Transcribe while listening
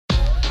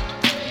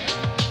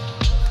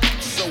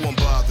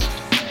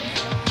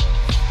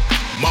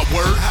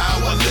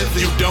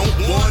live it. You don't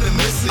wanna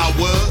miss it. I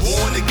was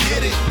born to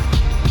get it.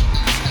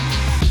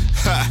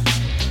 Ha.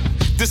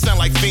 This sound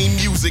like theme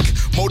music.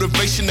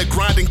 Motivation to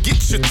grind and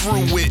get you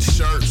through it.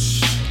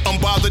 Church.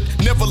 Unbothered,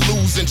 never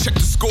losing. Check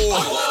the score.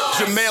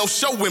 Jamel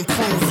Show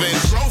improving.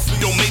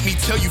 Don't make me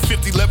tell you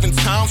 11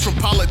 times from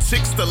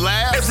politics to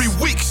laughs. Every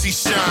week she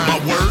shine. My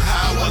word,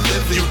 how I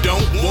live it. You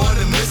don't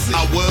wanna miss it.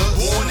 I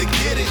was born to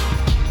get it.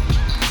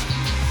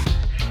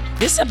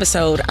 This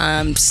episode,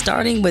 I'm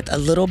starting with a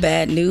little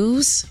bad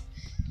news.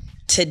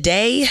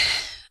 Today,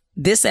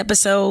 this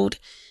episode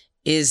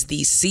is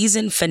the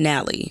season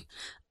finale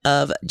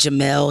of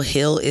Jemele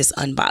Hill is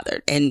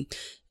Unbothered. And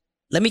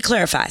let me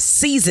clarify,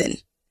 season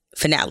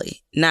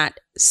finale, not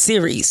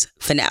series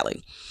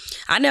finale.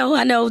 I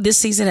know this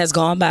season has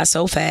gone by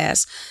so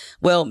fast.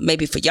 Well,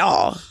 maybe for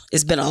y'all,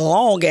 it's been a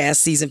long ass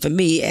season for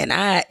me and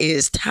I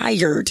is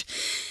tired.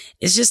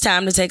 It's just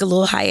time to take a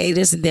little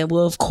hiatus and then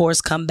we'll of course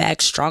come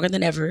back stronger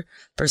than ever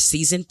for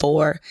season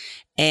 4.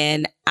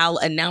 And I'll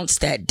announce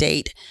that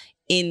date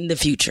in the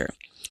future.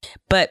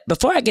 But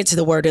before I get to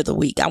the word of the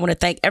week, I want to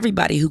thank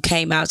everybody who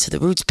came out to the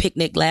Roots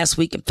Picnic last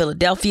week in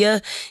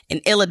Philadelphia,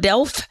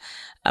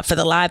 for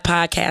the live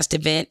podcast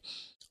event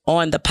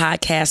on the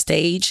podcast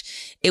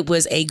stage. It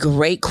was a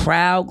great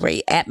crowd,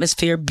 great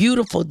atmosphere,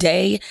 beautiful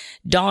day.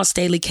 Dawn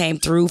Staley came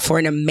through for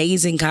an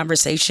amazing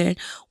conversation,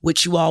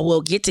 which you all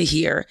will get to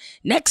hear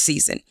next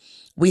season.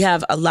 We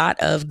have a lot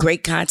of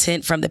great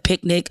content from the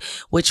picnic,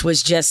 which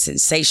was just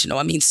sensational.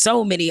 I mean,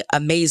 so many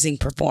amazing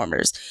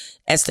performers.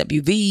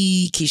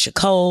 SWV, Keisha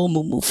Cole,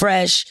 Moo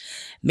Fresh,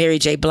 Mary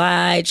J.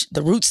 Blige,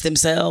 the Roots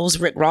themselves,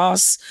 Rick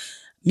Ross,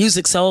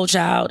 Music Soul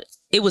Child.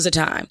 It was a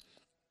time.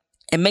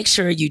 And make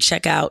sure you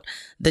check out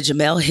the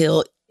Jemele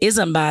Hill is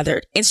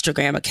Unbothered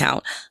Instagram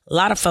account. A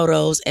lot of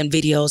photos and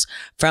videos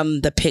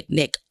from the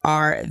picnic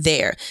are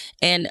there.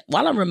 And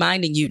while I'm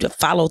reminding you to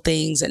follow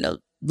things and to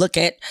look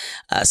at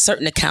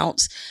certain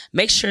accounts,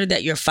 make sure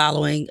that you're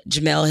following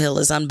Jemele Hill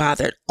is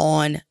Unbothered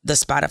on the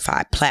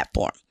Spotify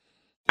platform.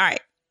 All right.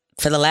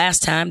 For the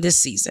last time this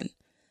season,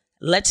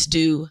 let's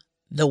do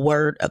the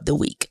word of the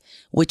week,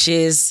 which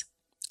is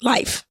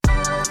life.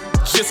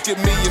 Just give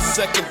me a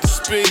second to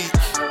speak.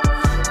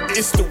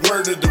 It's the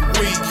word of the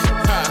week.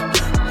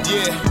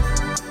 Yeah.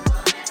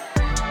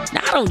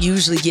 Now, I don't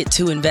usually get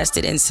too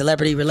invested in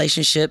celebrity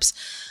relationships,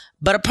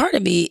 but a part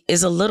of me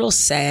is a little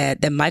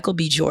sad that Michael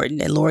B. Jordan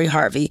and Lori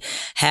Harvey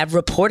have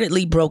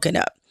reportedly broken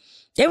up.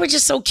 They were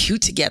just so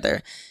cute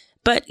together.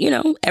 But,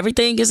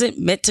 everything isn't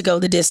meant to go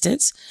the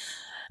distance.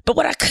 But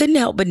what I couldn't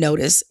help but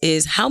notice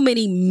is how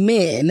many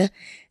men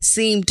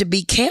seemed to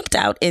be camped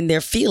out in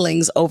their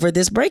feelings over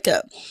this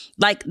breakup.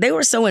 Like they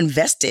were so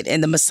invested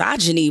and the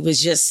misogyny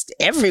was just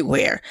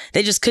everywhere.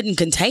 They just couldn't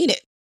contain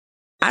it.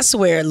 I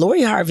swear,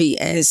 Lori Harvey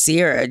and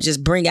Ciara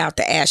just bring out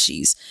the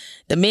ashies.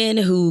 The men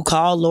who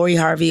call Lori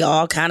Harvey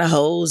all kind of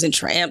hoes and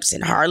tramps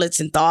and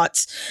harlots and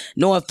thoughts,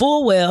 knowing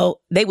full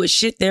well they would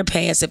shit their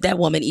pants if that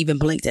woman even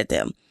blinked at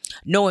them.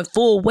 Knowing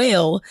full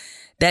well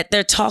that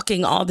they're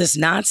talking all this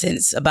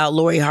nonsense about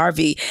Lori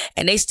Harvey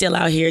and they still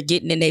out here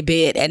getting in their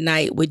bed at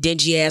night with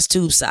dingy ass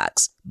tube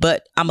socks.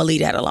 But I'm gonna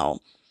leave that alone.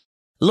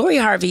 Lori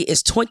Harvey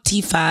is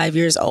 25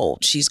 years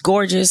old. She's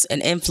gorgeous,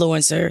 an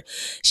influencer.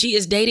 She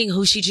is dating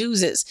who she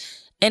chooses.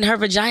 And her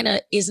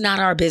vagina is not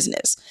our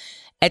business.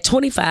 At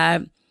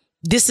 25,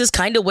 this is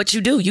kind of what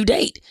you do. You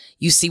date.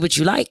 You see what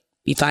you like.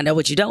 You find out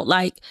what you don't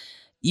like.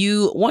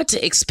 You want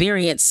to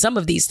experience some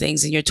of these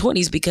things in your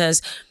 20s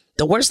because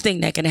the worst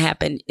thing that can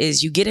happen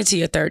is you get into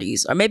your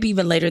 30s or maybe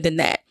even later than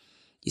that.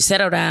 You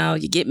settle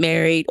down, you get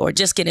married or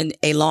just get in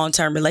a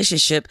long-term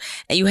relationship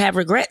and you have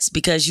regrets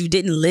because you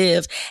didn't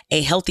live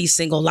a healthy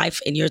single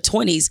life in your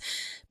 20s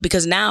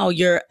because now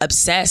you're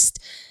obsessed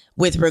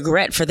with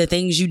regret for the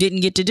things you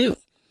didn't get to do.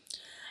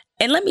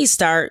 And let me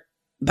start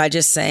by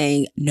just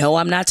saying, no,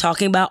 I'm not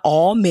talking about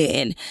all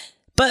men.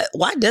 But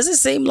why does it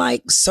seem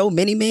like so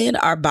many men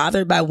are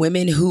bothered by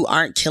women who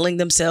aren't killing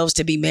themselves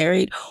to be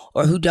married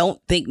or who don't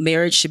think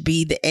marriage should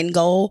be the end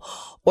goal,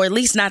 or at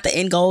least not the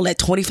end goal at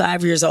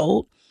 25 years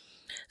old?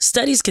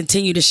 Studies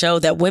continue to show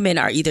that women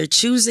are either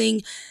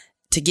choosing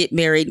to get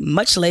married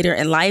much later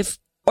in life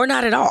or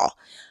not at all.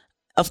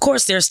 Of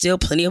course, there are still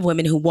plenty of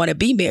women who want to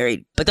be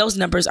married, but those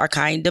numbers are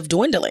kind of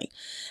dwindling.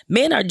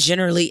 Men are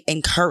generally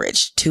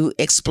encouraged to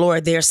explore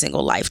their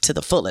single life to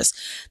the fullest.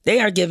 They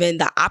are given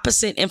the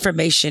opposite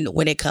information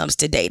when it comes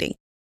to dating.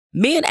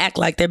 Men act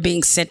like they're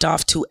being sent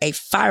off to a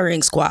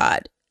firing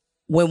squad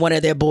when one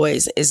of their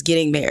boys is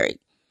getting married.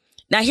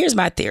 Now, here's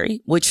my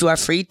theory, which you are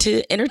free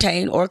to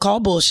entertain or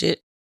call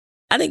bullshit.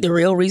 I think the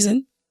real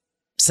reason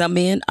some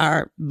men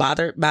are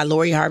bothered by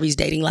Lori Harvey's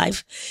dating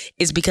life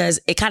is because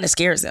it kind of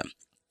scares them.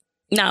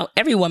 Now,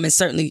 every woman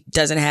certainly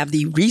doesn't have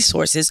the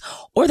resources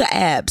or the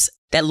abs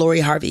that Lori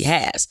Harvey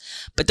has,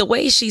 but the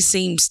way she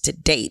seems to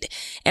date,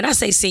 and I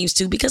say seems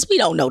to because we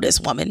don't know this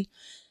woman,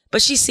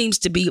 but she seems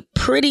to be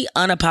pretty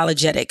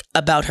unapologetic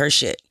about her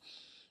shit.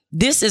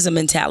 This is a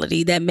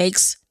mentality that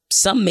makes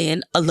some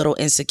men a little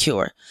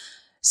insecure.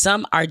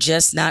 Some are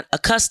just not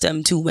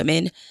accustomed to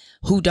women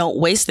who don't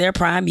waste their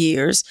prime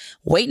years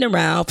waiting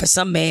around for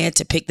some man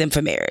to pick them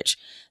for marriage.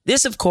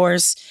 This, of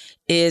course,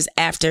 is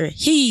after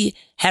he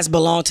has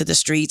belonged to the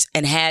streets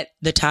and had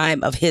the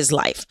time of his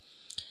life.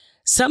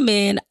 Some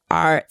men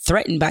are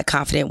threatened by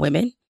confident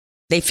women.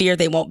 They fear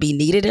they won't be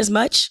needed as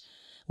much.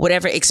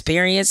 Whatever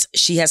experience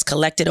she has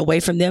collected away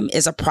from them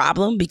is a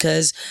problem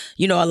because,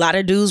 a lot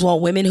of dudes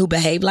want women who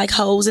behave like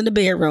hoes in the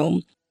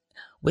bedroom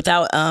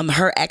without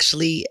her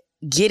actually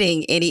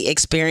getting any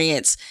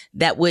experience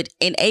that would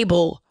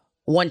enable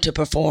one to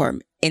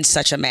perform in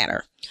such a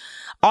manner.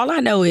 All I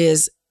know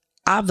is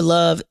I've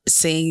loved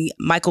seeing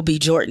Michael B.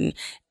 Jordan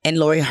and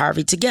Lori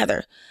Harvey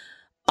together.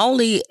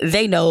 Only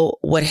they know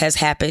what has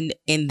happened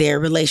in their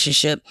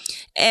relationship.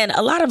 And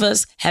a lot of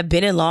us have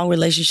been in long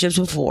relationships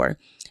before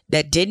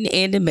that didn't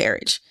end in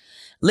marriage.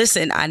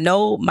 Listen, I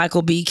know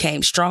Michael B.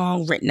 came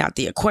strong, renting out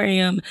the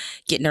aquarium,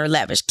 getting her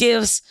lavish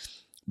gifts,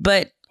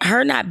 but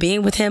her not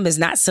being with him is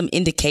not some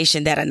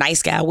indication that a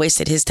nice guy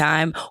wasted his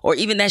time or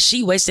even that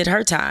she wasted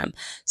her time.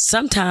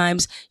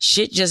 Sometimes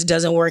shit just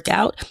doesn't work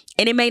out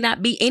and it may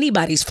not be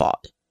anybody's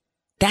fault.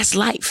 That's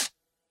life.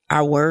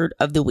 Our word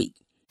of the week.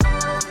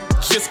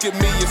 Just give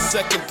me a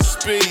second to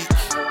speak.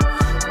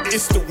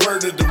 It's the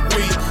word of the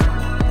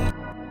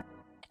week.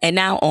 And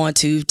now on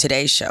to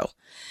today's show.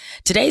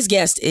 Today's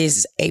guest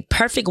is a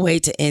perfect way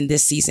to end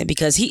this season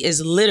because he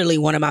is literally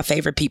one of my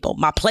favorite people,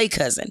 my play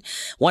cousin,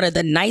 one of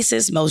the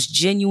nicest, most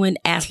genuine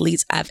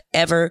athletes I've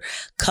ever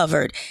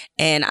covered,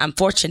 and I'm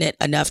fortunate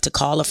enough to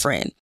call a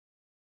friend.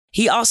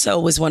 He also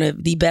was one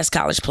of the best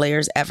college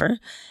players ever,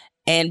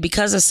 and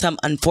because of some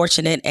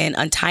unfortunate and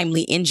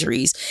untimely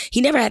injuries,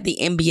 he never had the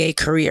NBA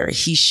career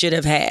he should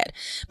have had.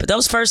 But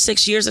those first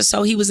 6 years or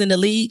so he was in the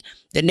league,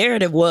 the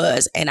narrative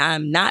was, and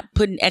I'm not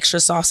putting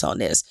extra sauce on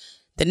this,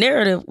 the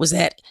narrative was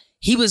that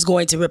he was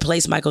going to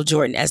replace Michael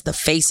Jordan as the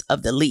face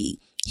of the league.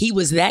 He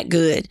was that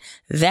good,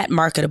 that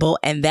marketable,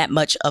 and that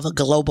much of a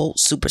global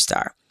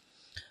superstar.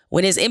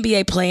 When his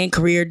NBA playing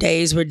career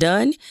days were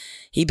done,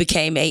 he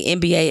became a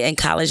NBA and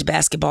college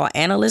basketball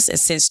analyst. And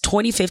since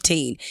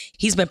 2015,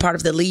 he's been part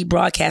of the lead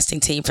broadcasting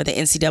team for the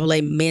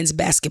NCAA men's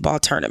basketball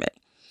tournament.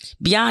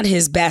 Beyond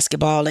his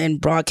basketball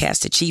and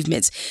broadcast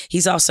achievements,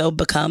 he's also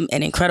become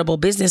an incredible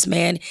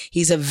businessman.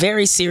 He's a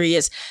very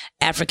serious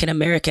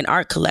African-American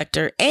art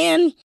collector.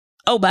 And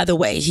oh, by the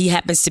way, he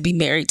happens to be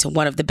married to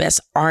one of the best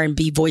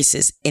R&B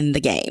voices in the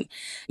game.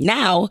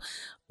 Now,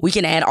 we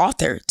can add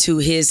author to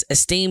his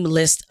esteemed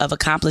list of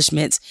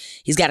accomplishments.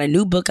 He's got a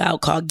new book out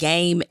called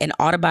Game, an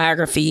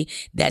autobiography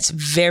that's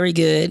very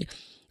good.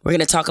 We're going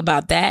to talk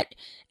about that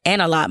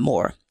and a lot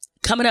more.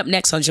 Coming up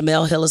next on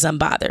Jemele Hill is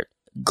Unbothered,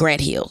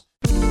 Grant Hill.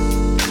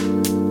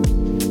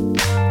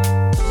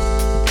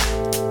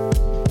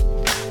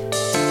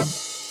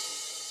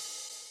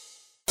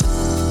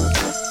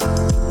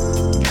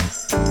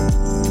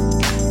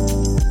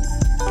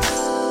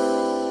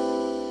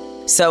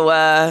 So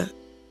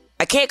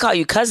I can't call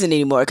you cousin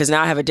anymore because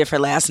now I have a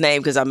different last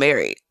name because I'm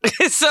married.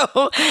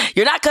 So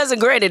you're not cousin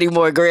Grant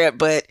anymore, Grant,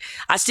 but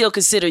I still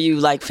consider you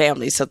like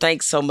family. So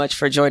thanks so much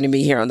for joining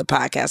me here on the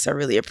podcast. I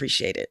really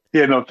appreciate it.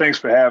 Yeah, no, thanks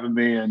for having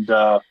me. And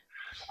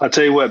I'll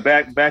tell you what,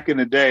 back in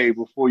the day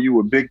before you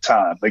were big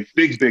time, like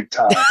big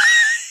time,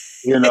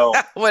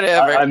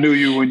 whatever. I knew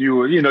you when you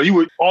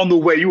were on the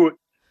way. What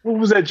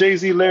was that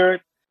Jay-Z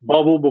lyric?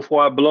 Bubble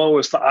before I blow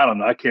or something. I don't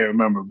know. I can't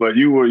remember, but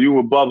you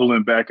were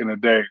bubbling back in the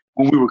day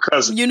when we were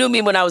cousins. You knew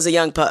me when I was a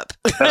young pup.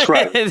 That's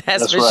right.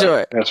 That's for right.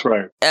 Sure. That's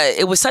right.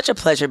 It was such a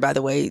pleasure, by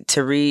the way,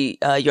 to read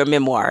your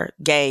memoir,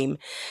 Game.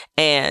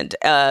 And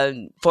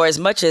for as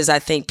much as I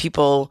think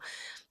people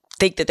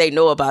think that they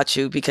know about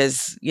you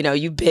because,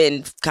 you've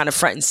been kind of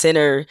front and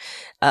center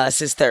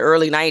since the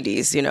early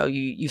 90s,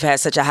 you've had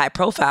such a high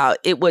profile.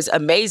 It was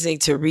amazing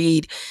to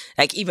read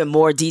like even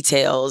more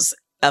details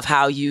of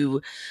how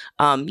you,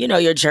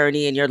 your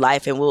journey and your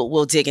life. And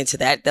we'll dig into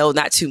that, though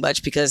not too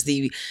much because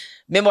the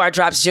memoir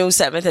drops June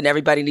 7th and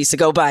everybody needs to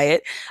go buy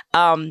it.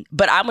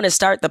 But I'm going to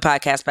start the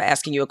podcast by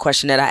asking you a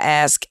question that I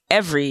ask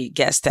every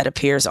guest that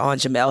appears on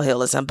Jemele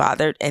Hill is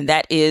Unbothered. And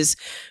that is,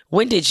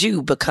 when did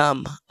you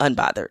become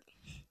unbothered?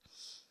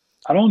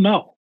 I don't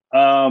know.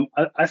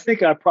 I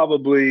think I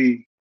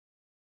probably,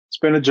 it's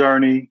been a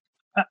journey.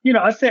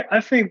 I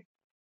think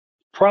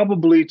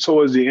probably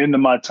towards the end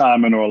of my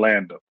time in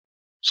Orlando.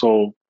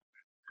 So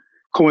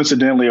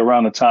coincidentally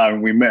around the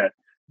time we met.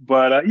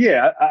 But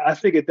I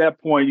think at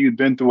that point you'd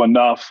been through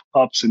enough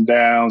ups and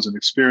downs and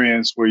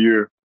experience where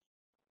you're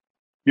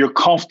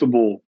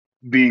comfortable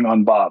being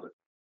unbothered.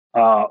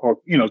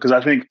 Because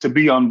I think to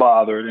be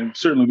unbothered, and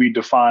certainly we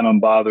define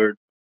unbothered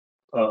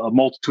a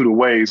multitude of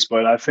ways,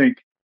 but I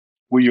think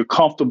when you're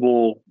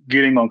comfortable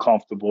getting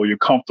uncomfortable, you're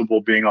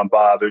comfortable being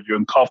unbothered, you're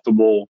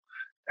uncomfortable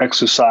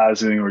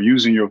exercising or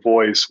using your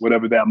voice,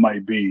 whatever that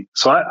might be.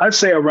 So I'd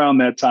say around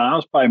that time, I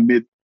was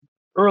probably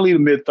early to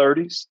mid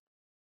 30s.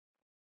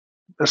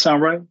 That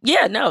sound right?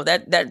 Yeah, no,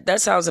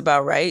 that sounds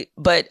about right.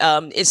 But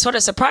it's sort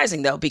of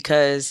surprising though,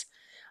 because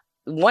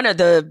one of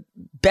the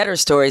better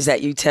stories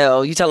that you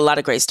tell a lot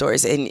of great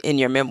stories in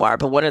your memoir,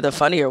 but one of the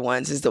funnier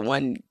ones is the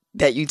one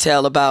that you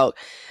tell about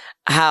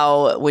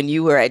how when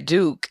you were at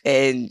Duke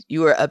and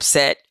you were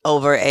upset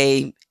over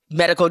a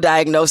medical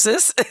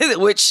diagnosis,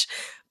 which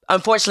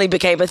unfortunately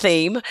became a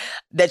theme,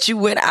 that you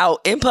went out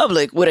in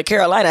public with a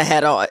Carolina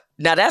hat on.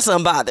 Now that's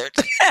unbothered.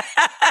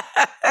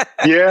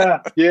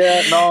 Yeah,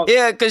 no.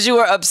 Yeah, because you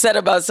were upset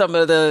about some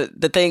of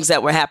the things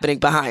that were happening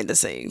behind the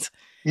scenes.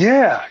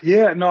 Yeah,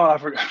 no, I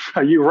forgot.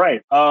 You're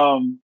right. I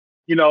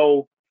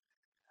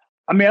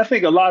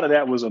think a lot of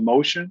that was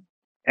emotion.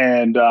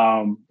 And,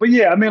 but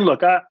yeah,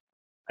 look,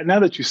 now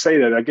that you say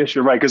that, I guess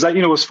you're right. Because,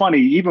 it's funny,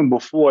 even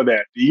before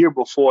that, the year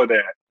before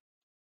that,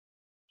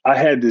 I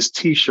had this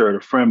T-shirt a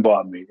friend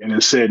bought me, and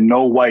it said,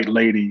 "No white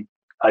lady,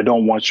 I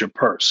don't want your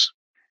purse."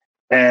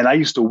 And I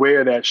used to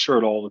wear that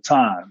shirt all the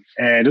time.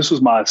 And this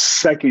was my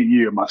second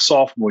year, my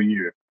sophomore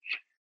year.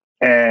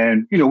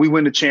 And, we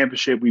win the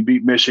championship, we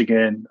beat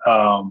Michigan,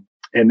 and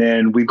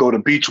then we go to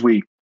Beach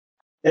Week.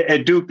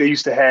 At Duke, they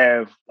used to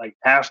have, like,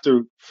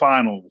 after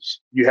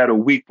finals, you had a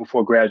week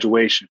before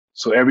graduation.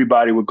 So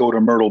everybody would go to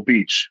Myrtle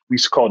Beach. We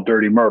used to call it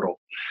Dirty Myrtle.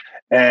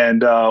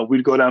 And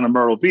we'd go down to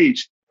Myrtle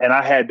Beach, and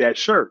I had that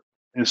shirt.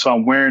 And so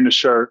I'm wearing the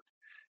shirt.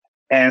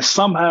 And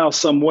somehow,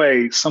 some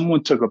way,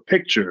 someone took a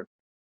picture,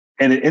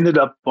 and it ended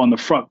up on the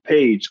front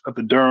page of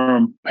the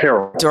Durham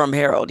Herald. Durham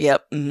Herald,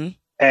 yep. Mm-hmm.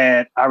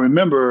 And I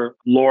remember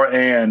Laura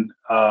Ann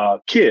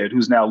Kidd,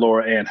 who's now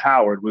Laura Ann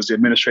Howard, was the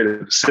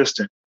administrative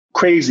assistant.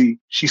 Crazy.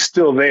 She's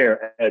still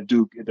there at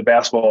Duke at the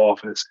basketball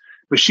office.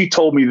 But she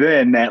told me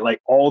then that,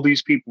 like, all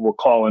these people were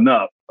calling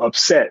up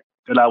upset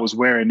that I was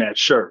wearing that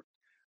shirt.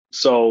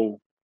 So,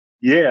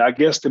 yeah, I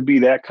guess to be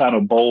that kind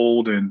of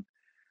bold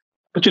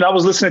but I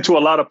was listening to a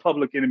lot of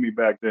Public Enemy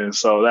back then.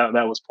 So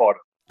that was part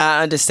of it.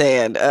 I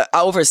understand. I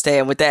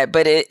overstand with that.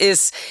 But it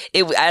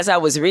as I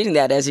was reading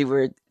that, as you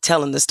were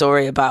telling the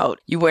story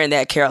about you wearing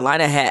that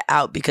Carolina hat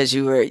out because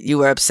you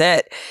were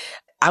upset,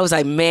 I was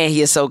like, man,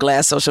 he is so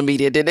glad social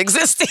media didn't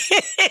exist.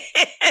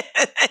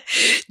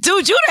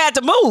 Dude, you'd have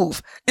to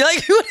move.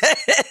 Like,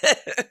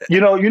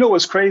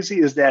 what's crazy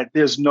is that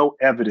there's no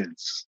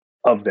evidence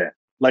of that.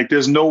 Like,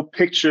 there's no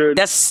picture.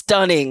 That's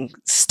stunning.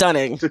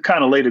 To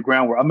kind of lay the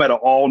groundwork. I'm at an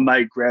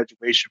all-night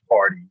graduation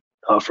party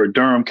for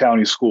Durham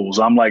County Schools.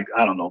 I'm like,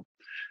 I don't know,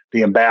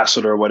 the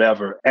ambassador or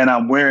whatever. And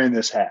I'm wearing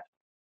this hat.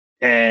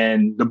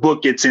 And the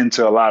book gets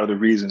into a lot of the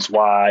reasons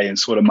why and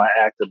sort of my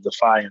act of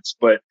defiance.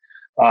 But,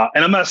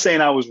 and I'm not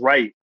saying I was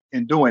right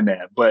in doing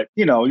that, but,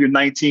 you're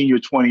 19, you're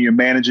 20, you're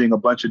managing a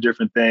bunch of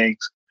different things.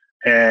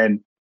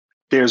 And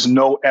there's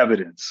no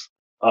evidence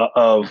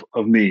of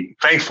me,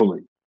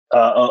 thankfully,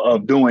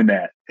 of doing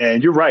that.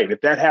 And you're right.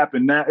 If that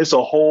happened now, it's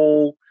a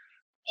whole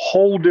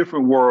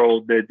different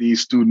world that these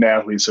student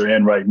athletes are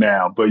in right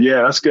now. But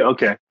yeah, that's good.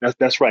 Okay.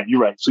 That's right.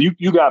 You're right. So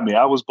you got me.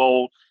 I was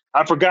bold.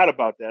 I forgot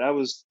about that.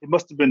 It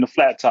must have been the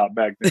flat top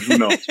back then. Who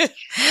knows?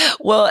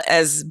 Well,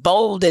 as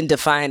bold and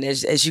defiant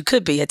as you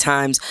could be at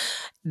times,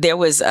 there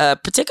was a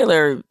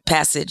particular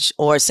passage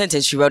or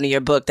sentence you wrote in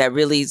your book that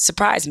really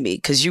surprised me,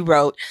 because you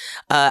wrote,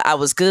 I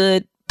was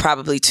good,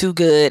 probably too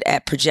good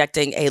at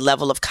projecting a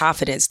level of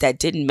confidence that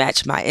didn't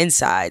match my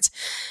insides.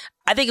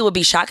 I think it would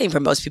be shocking for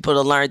most people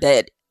to learn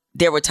that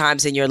there were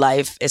times in your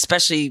life,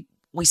 especially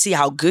we see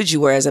how good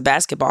you were as a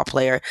basketball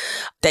player,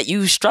 that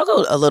you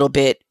struggled a little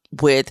bit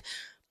with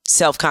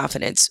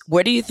self-confidence.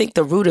 Where do you think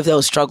the root of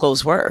those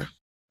struggles were?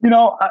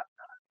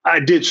 I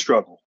did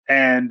struggle.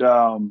 And,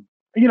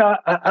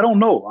 I don't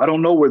know. I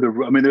don't know where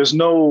there's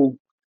no,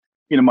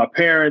 my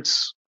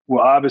parents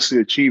were obviously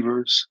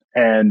achievers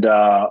and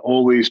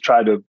always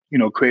tried to,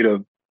 create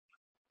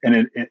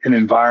an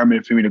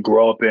environment for me to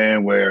grow up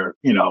in where,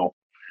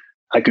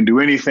 I can do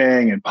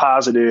anything and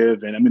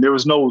positive. And there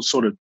was no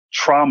sort of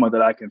trauma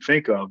that I can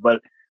think of,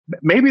 but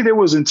maybe there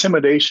was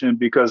intimidation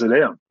because of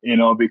them,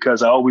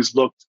 because I always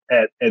looked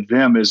at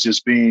them as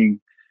just being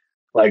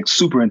like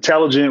super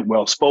intelligent,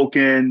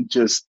 well-spoken,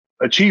 just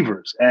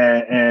achievers.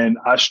 And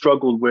I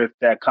struggled with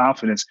that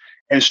confidence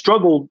and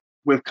struggled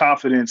with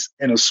confidence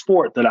in a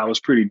sport that I was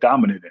pretty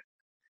dominant in.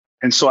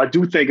 And so I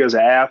do think as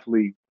an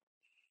athlete,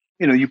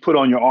 you put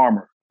on your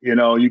armor,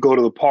 you go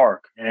to the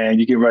park and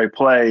you get ready to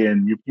play,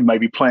 and you might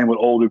be playing with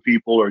older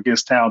people or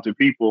against talented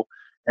people.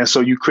 And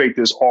so you create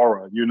this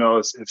aura,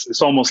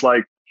 it's almost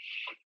like,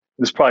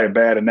 it's probably a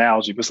bad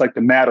analogy, but it's like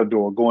the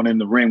matador going in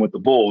the ring with the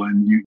bull,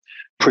 and you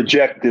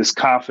project this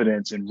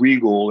confidence and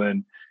regal,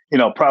 and,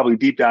 probably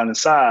deep down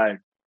inside,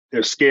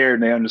 they're scared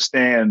and they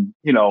understand,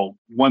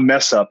 one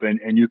mess up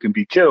and you can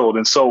be killed.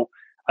 And so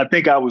I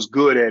think I was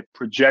good at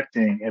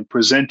projecting and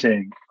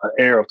presenting an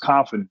air of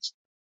confidence.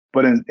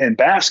 But in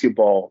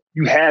basketball,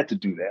 you had to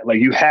do that. Like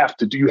you have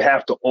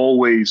to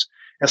always,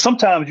 and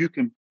sometimes you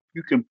can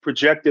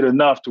project it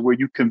enough to where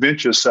you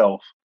convince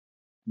yourself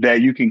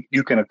that you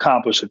can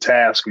accomplish a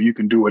task or you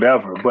can do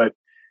whatever. But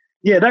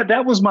yeah,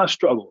 that was my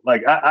struggle.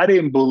 Like I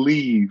didn't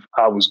believe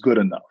I was good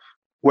enough,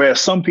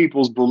 whereas some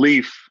people's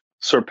belief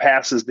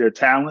surpasses their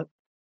talent.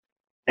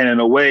 And in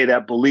a way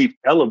that belief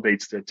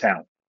elevates their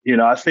talent.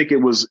 I think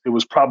it was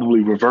probably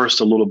reversed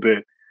a little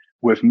bit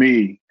with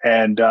me.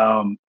 And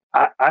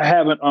I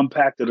haven't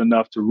unpacked it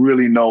enough to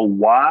really know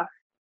why,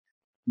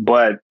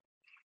 but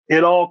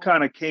it all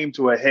kind of came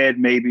to a head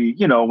maybe,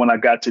 when I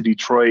got to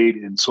Detroit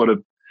and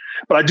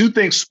but I do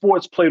think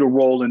sports played a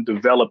role in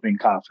developing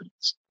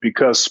confidence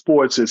because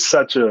sports is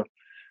such a,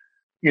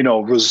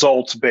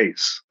 results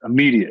based,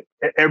 immediate.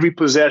 Every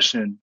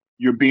possession,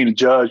 you're being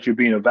judged, you're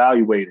being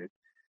evaluated.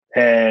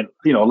 And,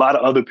 a lot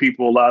of other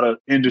people, a lot of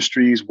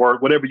industries,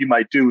 work, whatever you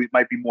might do, it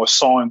might be more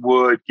sawing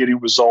wood, getting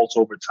results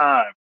over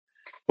time.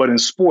 But in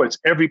sports,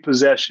 every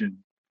possession,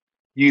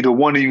 you either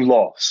won or you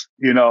lost,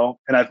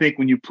 And I think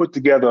when you put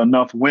together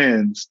enough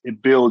wins,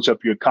 it builds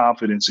up your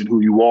confidence in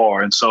who you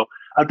are. And so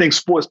I think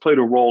sports played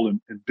a role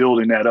in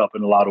building that up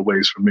in a lot of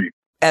ways for me.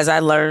 As I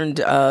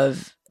learned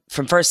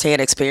from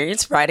firsthand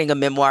experience, writing a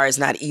memoir is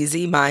not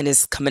easy. Mine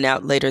is coming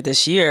out later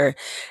this year.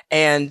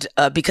 And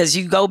because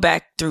you go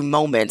back through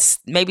moments,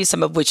 maybe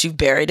some of which you've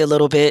buried a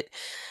little bit,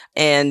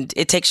 and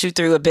it takes you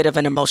through a bit of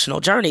an emotional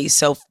journey.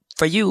 So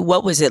for you,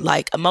 what was it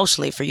like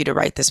emotionally for you to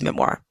write this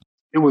memoir?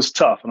 It was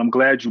tough, and I'm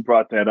glad you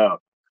brought that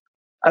up.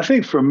 I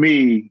think for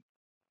me,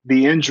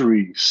 the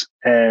injuries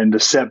and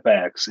the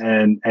setbacks,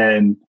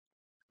 and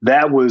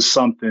that was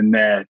something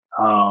that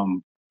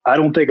I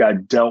don't think I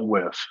dealt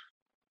with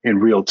in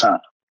real time.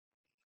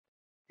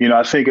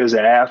 I think as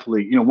an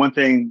athlete, one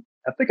thing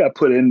I think I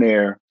put in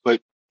there,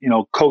 but,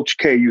 Coach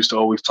K used to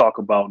always talk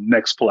about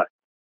next play.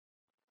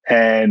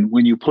 And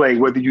when you play,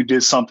 whether you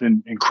did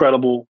something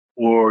incredible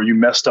or you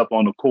messed up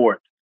on the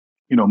court,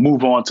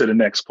 move on to the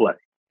next play.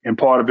 And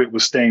part of it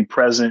was staying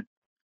present.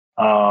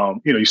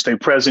 You stay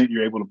present,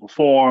 you're able to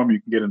perform,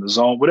 you can get in the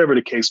zone, whatever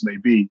the case may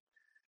be.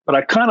 But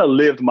I kind of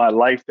lived my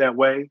life that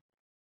way.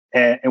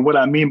 And what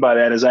I mean by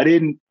that is I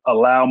didn't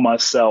allow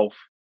myself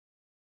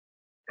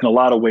in a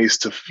lot of ways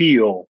to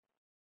feel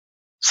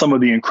some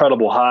of the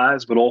incredible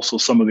highs, but also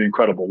some of the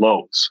incredible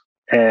lows.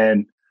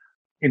 And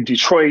in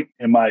Detroit,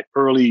 in my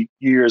early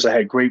years, I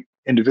had great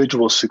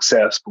individual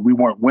success, but we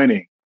weren't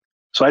winning.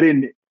 So I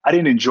didn't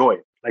enjoy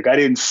it. Like I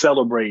didn't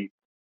celebrate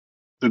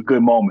the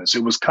good moments.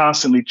 It was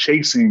constantly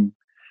chasing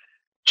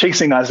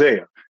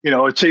Isaiah,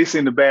 or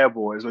chasing the bad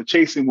boys or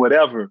chasing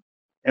whatever.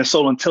 And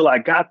so until I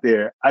got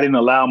there, I didn't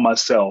allow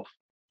myself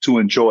to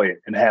enjoy it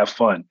and have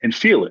fun and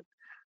feel it,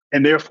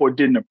 and therefore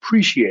didn't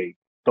appreciate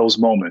those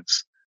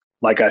moments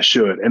like I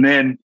should. And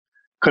then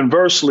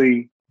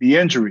conversely, the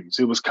injuries,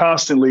 it was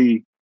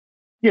constantly,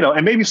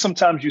 and maybe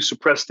sometimes you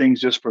suppress things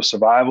just for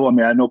survival. I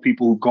mean, I know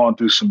people who've gone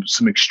through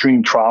some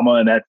extreme trauma,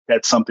 and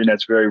that's something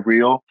that's very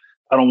real.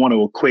 I don't want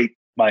to equate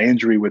my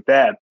injury with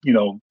that,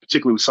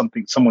 particularly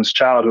with someone's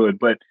childhood.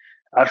 But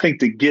I think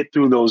to get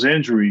through those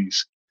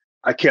injuries,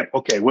 I kept,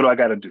 okay, what do I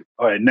got to do?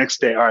 All right,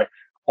 next day, all right,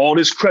 all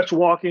this crutch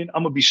walking,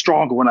 I'm going to be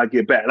stronger when I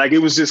get back. Like it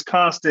was this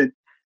constant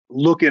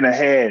looking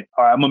ahead.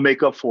 All right, I'm going to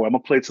make up for it. I'm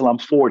going to play till I'm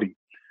 40.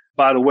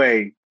 By the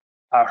way,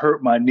 I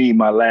hurt my knee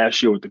my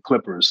last year with the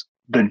Clippers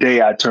the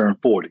day I turned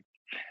 40.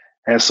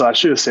 And so I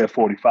should have said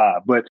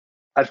 45. But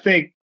I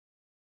think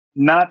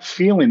not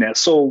feeling that.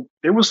 So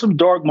there were some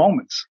dark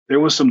moments. There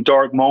were some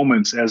dark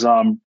moments as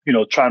I'm,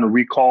 trying to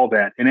recall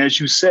that. And as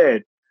you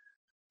said,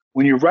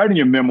 when you're writing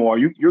your memoir,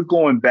 you're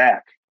going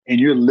back and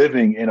you're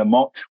living in a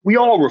moment. We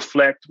all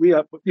reflect. We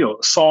have,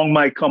 a song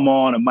might come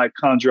on and might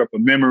conjure up a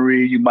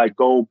memory. You might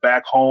go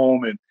back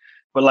home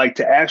but like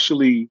to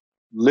actually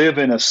live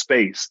in a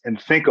space and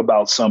think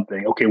about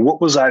something. Okay, what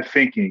was I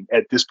thinking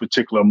at this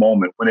particular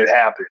moment when it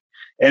happened?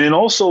 And then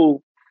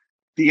also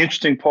the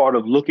interesting part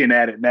of looking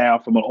at it now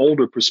from an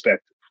older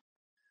perspective.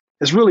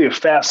 It's really a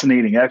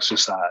fascinating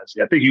exercise.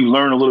 I think you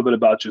learn a little bit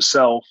about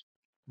yourself,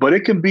 but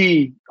it can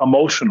be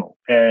emotional.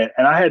 And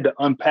I had to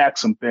unpack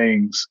some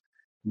things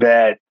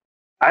that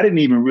I didn't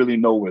even really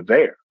know were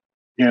there,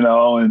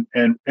 and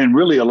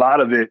really a lot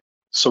of it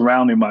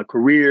surrounding my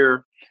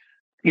career,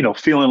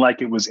 feeling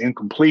like it was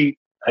incomplete.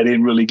 I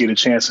didn't really get a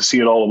chance to see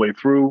it all the way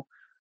through.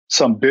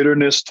 Some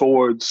bitterness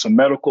towards some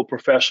medical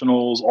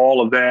professionals,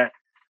 all of that.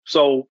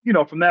 So,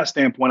 from that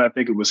standpoint, I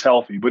think it was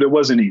healthy, but it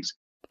wasn't easy.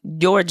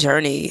 Your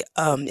journey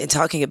in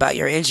talking about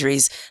your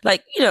injuries,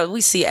 like, we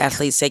see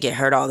athletes, they get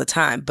hurt all the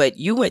time, but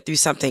you went through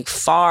something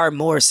far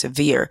more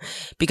severe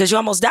because you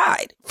almost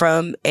died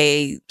from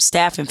a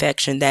staph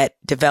infection that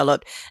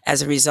developed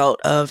as a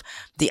result of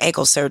the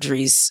ankle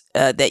surgeries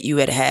that you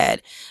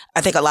had.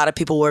 I think a lot of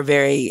people were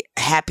very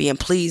happy and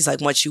pleased,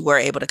 like once you were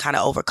able to kind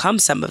of overcome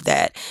some of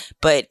that.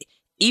 But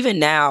even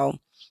now,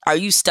 are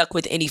you stuck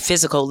with any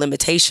physical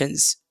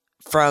limitations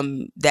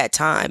from that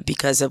time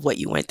because of what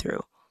you went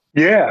through?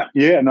 Yeah.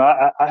 No,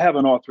 I have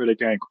an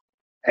arthritic ankle,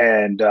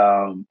 and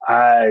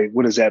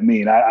what does that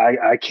mean?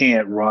 I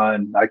can't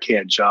run, I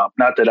can't jump.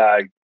 Not that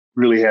I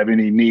really have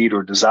any need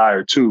or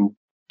desire to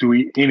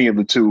do any of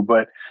the two,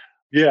 but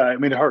yeah, I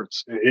mean, it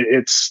hurts.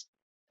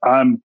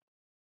 I'm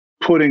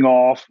putting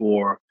off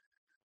or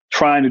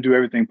trying to do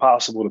everything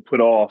possible to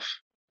put off,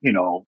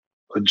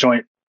 a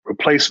joint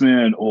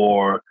replacement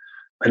or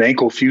an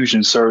ankle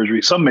fusion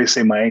surgery. Some may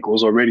say my ankle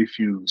is already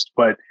fused,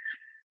 but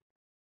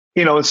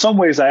in some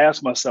ways, I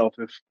ask myself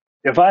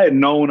if I had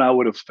known I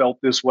would have felt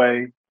this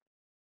way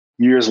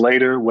years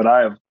later, would I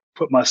have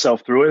put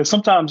myself through it? And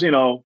sometimes,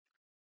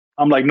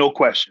 I'm like, no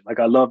question. Like,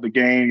 I love the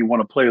game. You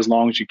want to play as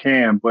long as you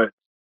can. But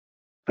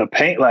the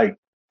pain, like,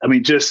 I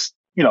mean, just,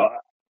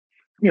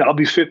 I'll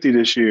be 50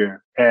 this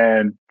year.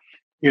 And,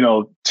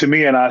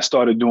 Tamia and I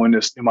started doing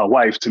this, and my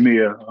wife,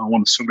 Tamia, I don't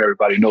want to assume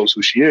everybody knows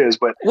who she is,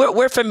 but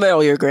we're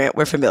familiar, Grant.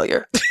 We're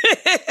familiar.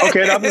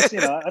 Okay, and I'm just,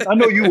 I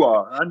know you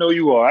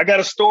are. I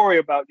got a story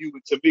about you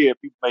with Tamia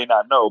people may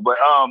not know, but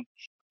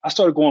I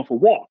started going for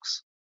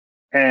walks,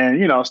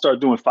 and I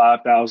started doing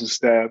 5,000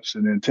 steps,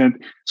 and then 10.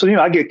 So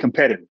I get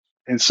competitive,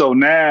 and so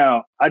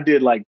now I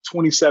did like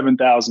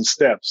 27,000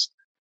 steps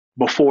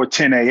before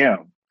 10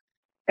 a.m.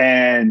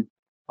 and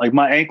like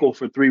my ankle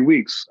for 3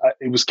 weeks,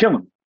 it was killing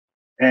me.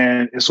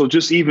 And so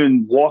just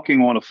even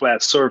walking on a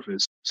flat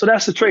surface. So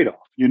that's the trade-off,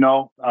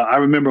 I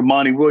remember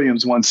Monty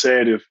Williams once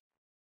said, if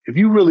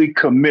you really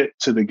commit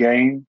to the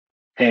game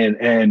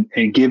and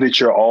give it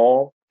your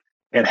all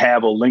and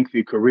have a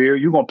lengthy career,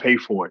 you're going to pay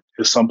for it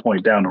at some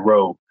point down the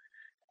road.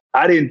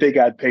 I didn't think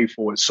I'd pay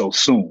for it so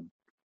soon.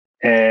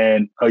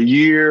 And a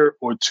year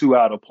or two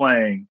out of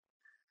playing,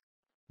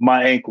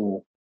 my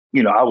ankle,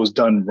 I was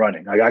done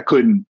running. Like I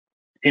couldn't,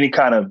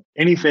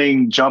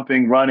 anything,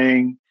 jumping,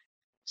 running,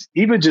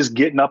 even just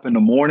getting up in the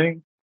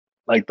morning,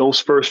 like those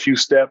first few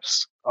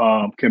steps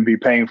can be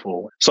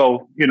painful.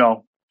 So,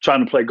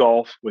 trying to play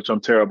golf, which I'm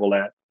terrible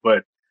at,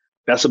 but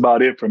that's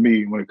about it for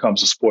me when it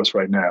comes to sports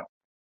right now.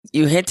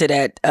 You hinted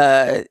at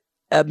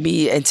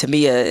me and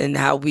Tamia and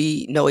how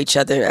we know each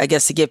other. I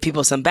guess to give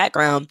people some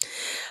background,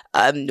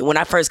 when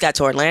I first got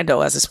to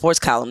Orlando as a sports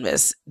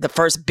columnist, the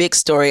first big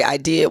story I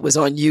did was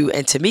on you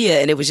and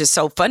Tamia. And it was just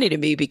so funny to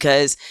me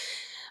because,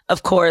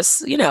 of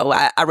course,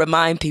 I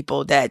remind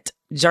people that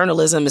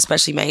journalism,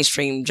 especially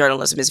mainstream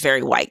journalism, is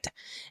very white.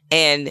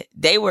 And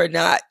they were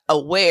not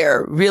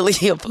aware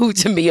really of who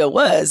Tamia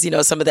was.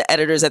 Some of the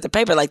editors at the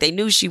paper, like they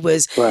knew she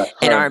was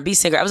an R&B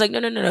singer. I was like,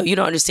 no, you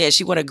don't understand.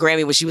 She won a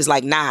Grammy when she was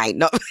like 9.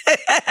 No,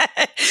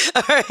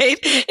 all right.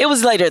 It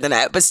was later than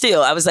that, but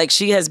still, I was like,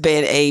 she has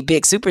been a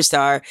big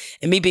superstar.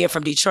 And me being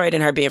from Detroit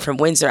and her being from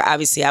Windsor,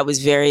 obviously, I was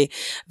very,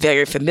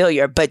 very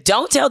familiar. But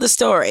don't tell the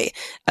story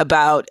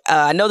about.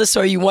 I know the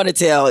story you want to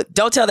tell.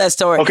 Don't tell that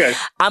story. Okay.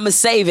 I'm gonna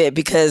save it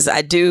because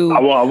I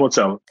won't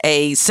tell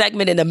a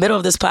segment in the middle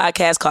of this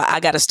podcast called I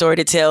Got a Story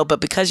to Tell,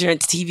 but because you're in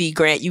TV,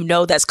 Grant,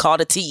 that's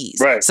called a tease.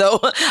 Right. So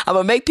I'm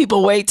going to make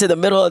people wait to the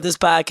middle of this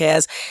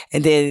podcast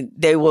and then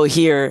they will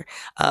hear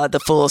the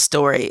full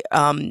story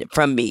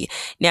from me.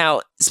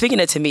 Now, speaking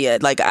of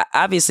Tamia, like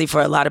obviously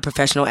for a lot of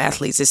professional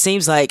athletes, it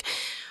seems like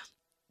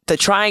the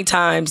trying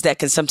times that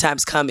can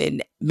sometimes come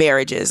in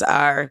marriages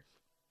are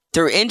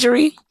through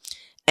injury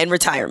and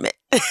retirement.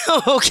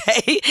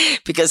 Okay.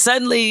 Because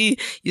suddenly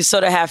you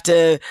sort of have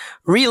to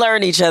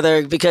relearn each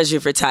other because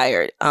you've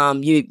retired.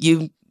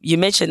 You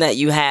mentioned that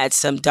you had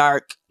some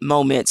dark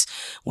moments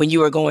when you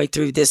were going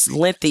through this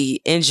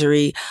lengthy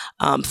injury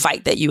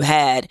fight that you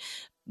had.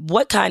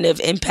 What kind of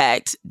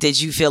impact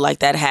did you feel like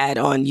that had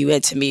on you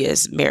and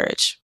Tamia's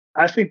marriage?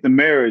 I think the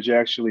marriage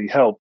actually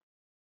helped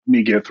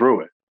me get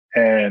through it.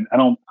 And I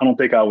don't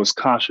think I was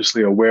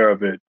consciously aware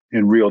of it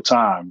in real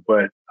time.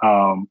 But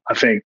I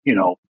think,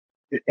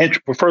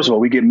 first of all,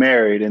 we get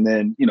married and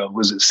then,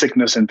 was it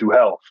sickness and through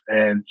health?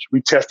 And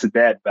we tested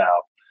that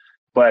vow.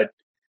 But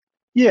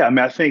yeah,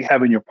 I think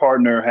having your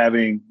partner,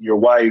 having your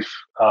wife,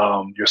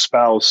 your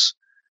spouse,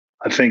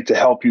 I think to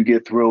help you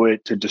get through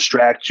it, to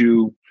distract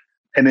you,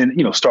 and then,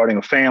 starting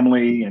a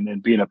family and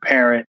then being a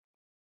parent,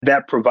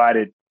 that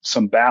provided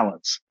some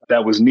balance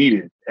that was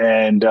needed.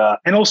 And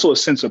also a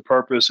sense of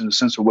purpose and a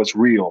sense of what's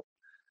real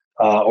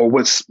or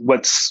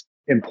what's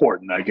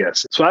important, I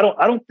guess. So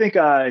I don't think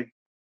I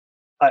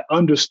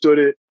understood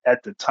it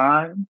at the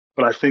time,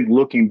 but I think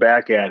looking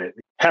back at it,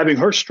 having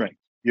her strength,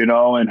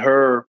 and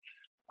her,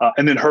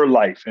 and then her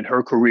life and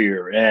her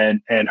career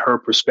and her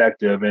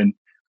perspective. And,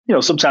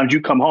 sometimes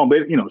you come home,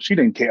 but, she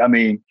didn't care. I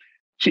mean,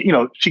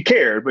 she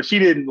cared, but she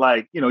didn't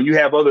you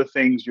have other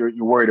things you're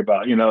worried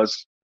about,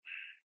 it's,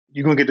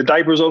 you're going to get the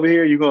diapers over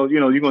here. You're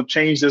going to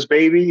change this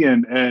baby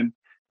and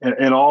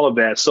all of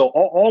that. So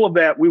all of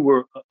that, we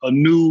were a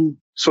new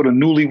sort of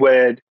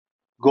newlywed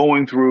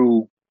going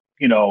through,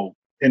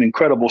 an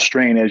incredible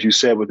strain, as you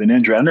said, with an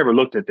injury. I never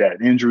looked at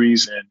that,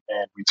 injuries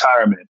and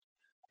retirement.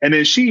 And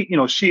then she,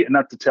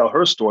 not to tell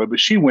her story, but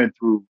she went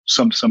through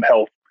some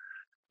health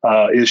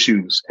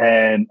issues.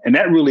 And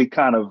that really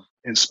kind of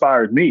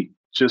inspired me,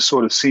 just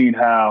sort of seeing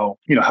how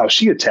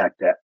she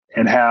attacked that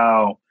and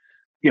how,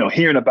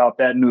 hearing about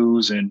that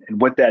news and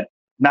what that,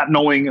 not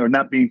knowing or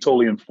not being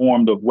totally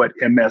informed of what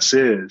MS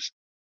is,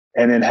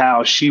 and then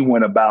how she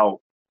went about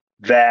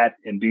that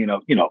and being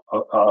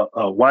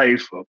a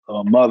wife,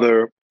 a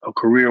mother, a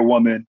career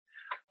woman,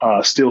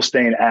 still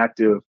staying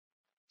active.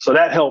 So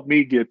that helped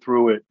me get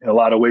through it in a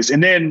lot of ways.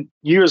 And then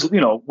years,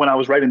 when I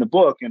was writing the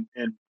book and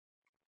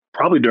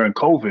probably during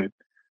COVID,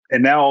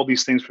 and now all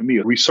these things for me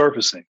are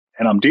resurfacing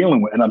and I'm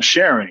dealing with and I'm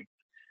sharing.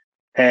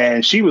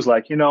 And she was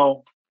like,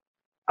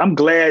 I'm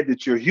glad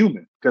that you're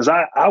human, because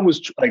I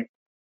was like,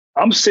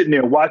 I'm sitting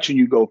there watching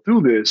you go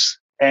through this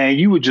and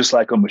you were just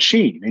like a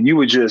machine and you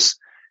were just,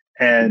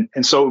 and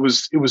so it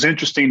was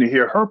interesting to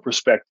hear her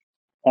perspective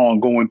on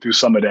going through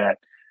some of that.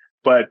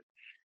 But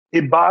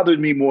it bothered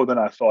me more than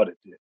I thought it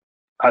did.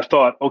 I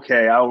thought,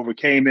 okay, I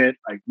overcame it,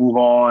 like move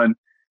on.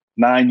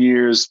 9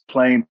 years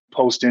playing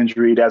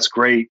post-injury, that's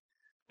great.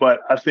 But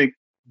I think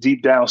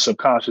deep down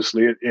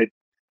subconsciously,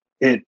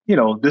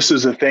 this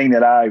is a thing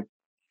that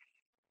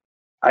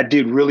I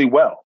did really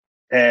well.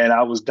 And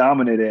I was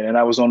dominant in, and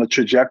I was on a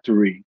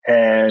trajectory,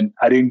 and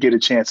I didn't get a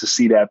chance to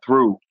see that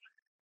through.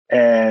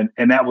 And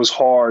that was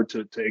hard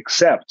to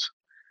accept.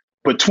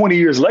 But 20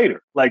 years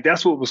later, like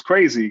that's what was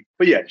crazy.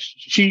 But yeah,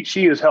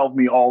 she has helped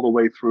me all the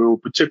way through,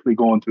 particularly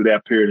going through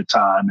that period of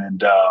time.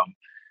 And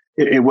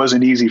it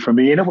wasn't easy for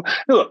me. And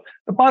look,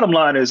 the bottom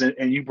line is,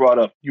 and you brought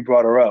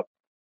her up.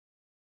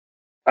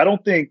 I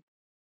don't think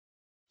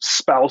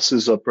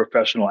spouses of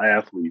professional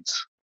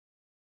athletes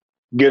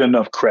get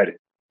enough credit,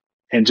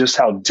 and just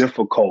how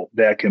difficult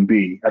that can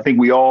be. I think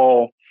we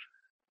all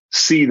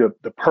see the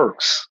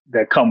perks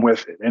that come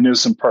with it. And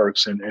there's some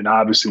perks, and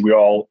obviously we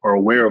all are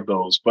aware of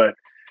those. But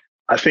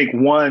I think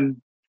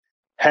one,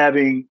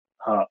 having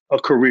a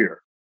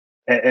career,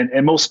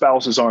 and most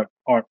spouses aren't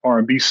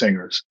R&B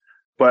singers,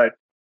 but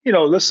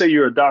let's say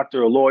you're a doctor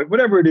or a lawyer,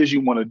 whatever it is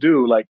you want to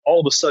do, like all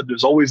of a sudden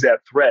there's always that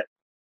threat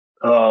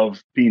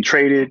of being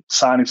traded,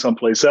 signing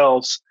someplace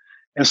else.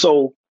 And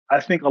so I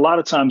think a lot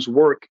of times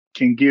work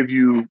can give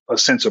you a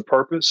sense of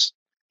purpose,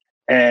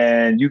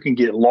 and you can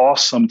get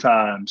lost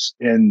sometimes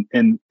in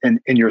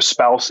your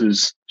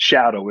spouse's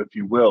shadow, if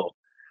you will.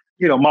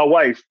 My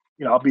wife,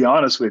 I'll be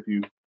honest with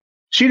you,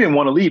 she didn't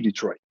want to leave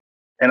Detroit.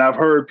 And I've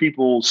heard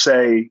people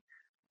say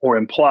or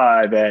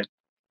imply that,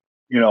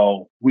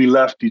 we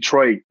left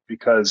Detroit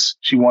because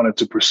she wanted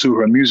to pursue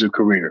her music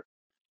career.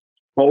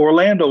 Well,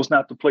 Orlando's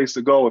not the place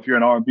to go if you're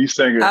an R&B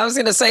singer. I was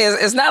going to say,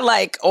 it's not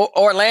like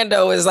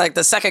Orlando is like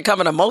the second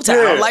coming of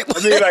Motown. Yeah.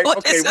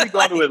 Okay, we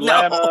go to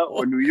Atlanta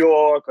or New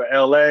York or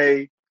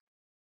LA.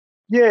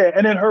 Yeah,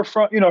 and then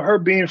her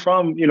being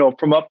from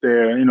up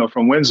there,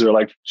 from Windsor,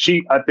 like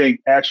she, I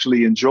think,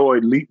 actually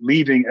enjoyed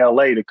leaving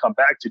LA to come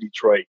back to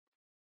Detroit.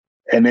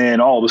 And then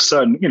all of a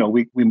sudden,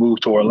 we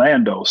moved to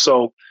Orlando.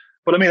 So,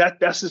 but I mean,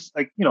 that's just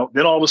like,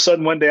 then all of a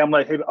sudden one day I'm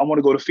like, hey, I want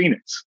to go to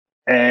Phoenix.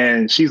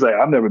 And she's like,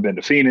 I've never been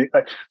to Phoenix.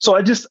 So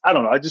I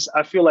don't know.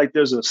 I feel like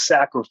there's a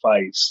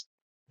sacrifice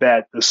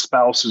that the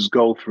spouses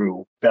go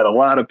through that a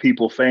lot of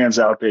people, fans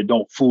out there,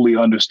 don't fully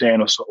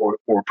understand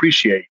or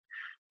appreciate.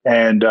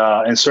 And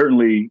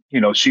certainly,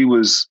 she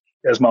was,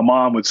 as my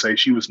mom would say,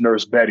 she was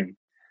Nurse Betty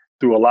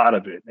through a lot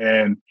of it.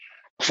 And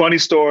funny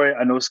story,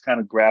 I know it's kind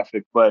of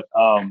graphic, but,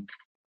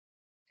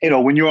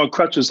 when you're on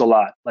crutches a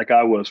lot, like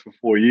I was for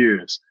 4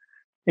 years,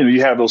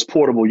 you have those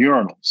portable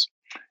urinals.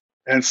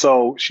 And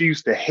so she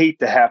used to hate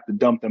to have to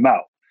dump them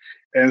out.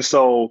 And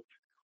so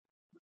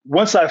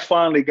once I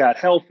finally got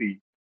healthy,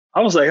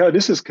 I was like, oh,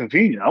 this is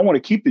convenient. I want to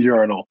keep the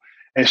urinal.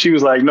 And she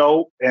was like,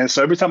 no. And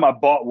so every time I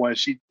bought one,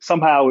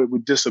 somehow it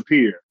would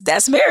disappear.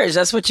 That's marriage.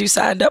 That's what you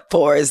signed up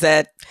for, is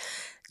that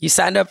you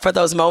signed up for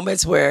those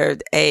moments where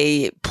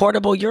a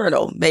portable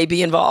urinal may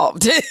be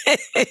involved.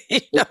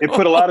 It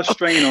put a lot of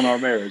strain on our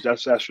marriage.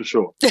 That's for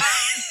sure.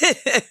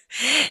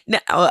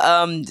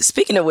 Now,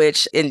 speaking of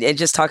which, and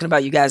just talking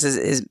about you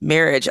guys'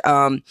 marriage,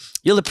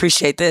 you'll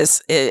appreciate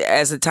this.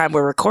 As the time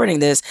we're recording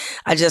this,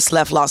 I just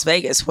left Las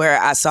Vegas,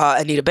 where I saw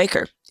Anita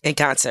Baker in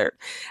concert,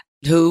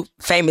 who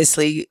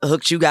famously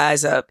hooked you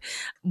guys up.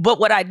 But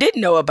what I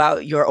didn't know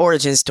about your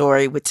origin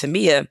story with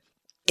Tamia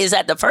is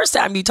that the first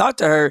time you talked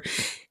to her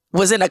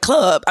was in a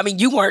club. I mean,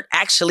 you weren't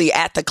actually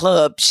at the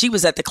club. She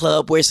was at the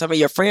club where some of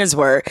your friends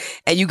were,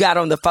 and you got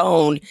on the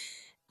phone,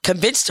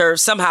 convinced her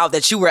somehow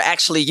that you were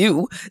actually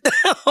you.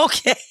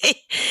 Okay.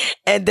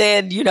 And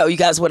then, you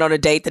guys went on a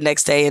date the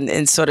next day,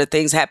 and sort of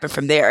things happened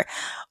from there.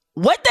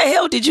 What the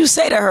hell did you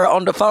say to her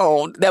on the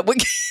phone that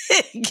would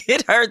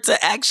get her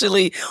to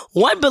actually,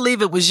 one,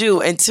 believe it was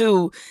you, and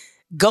two,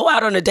 go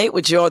out on a date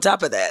with you on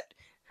top of that?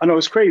 I know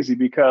it's crazy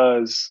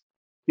because,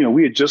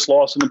 we had just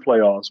lost in the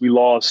playoffs. We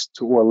lost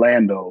to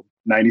Orlando,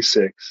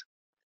 96.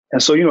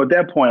 And so, at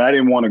that point, I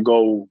didn't want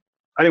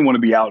to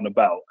be out and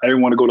about. I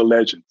didn't want to go to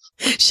Legends.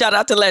 Shout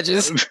out to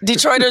Legends.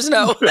 Detroiters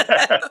know.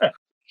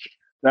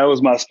 That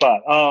was my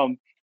spot.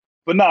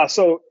 But nah,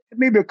 so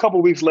maybe a couple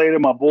of weeks later,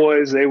 my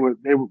boys, they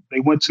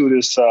went to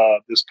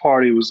this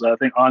party. It was, I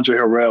think Andre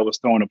Harrell was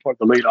throwing a party,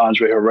 the late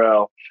Andre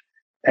Harrell.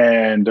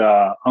 And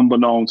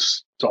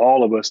unbeknownst to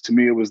all of us,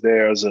 Tamia was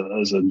there as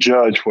a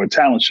judge for a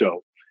talent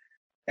show.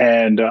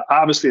 And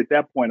obviously at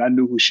that point, I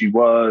knew who she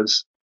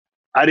was.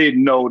 I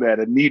didn't know that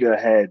Anita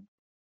had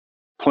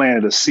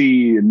planted a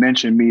seed and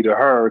mentioned me to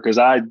her, because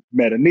I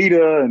met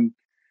Anita, and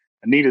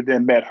Anita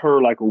then met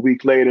her like a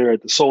week later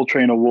at the Soul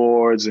Train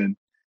Awards. And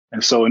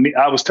so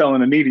I was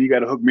telling Anita, you got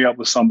to hook me up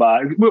with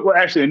somebody. Well,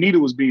 actually, Anita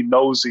was being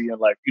nosy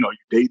and like, you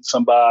date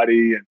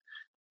somebody, and,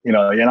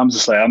 and I'm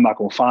just like, I'm not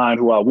going to find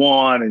who I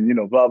want,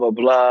 and, blah, blah,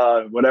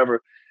 blah,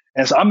 whatever.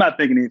 And so I'm not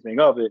thinking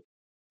anything of it.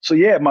 So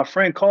yeah, my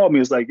friend called me.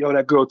 It's like, yo,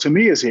 that girl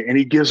Tamia is here. And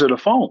he gives her the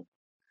phone.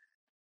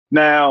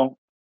 Now,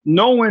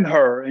 knowing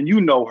her, and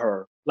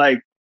her,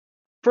 like,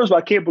 first of all,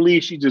 I can't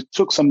believe she just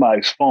took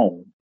somebody's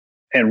phone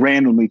and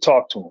randomly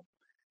talked to him.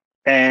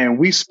 And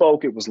we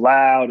spoke. It was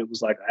loud. It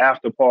was like an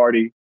after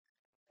party.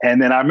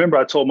 And then I remember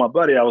I told my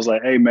buddy, I was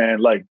like, hey man,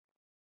 like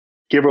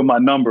give her my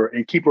number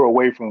and keep her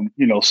away from,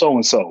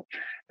 so-and-so.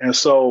 And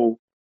so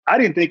I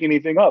didn't think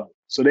anything of it.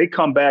 So they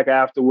come back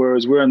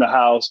afterwards. We're in the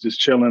house just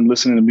chilling,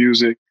 listening to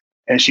music,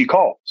 and she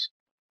calls.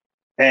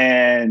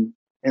 And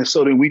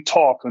so then we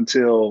talk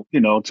until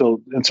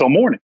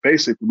morning,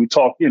 basically. We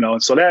talk,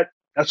 and so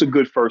that's a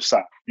good first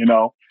sign,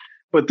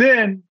 But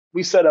then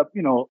we set up,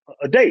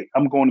 a date.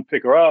 I'm going to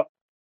pick her up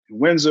in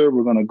Windsor.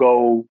 We're going to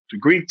go to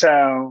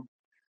Greektown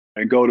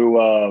and go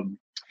to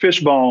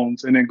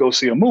Fishbones and then go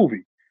see a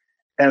movie.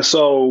 And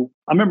so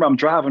I remember I'm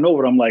driving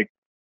over. I'm like,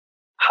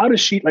 how does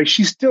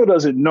she still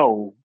doesn't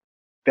know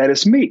that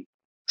it's me.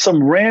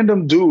 Some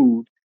random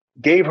dude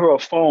gave her a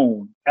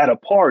phone at a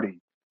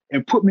party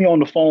and put me on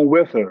the phone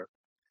with her.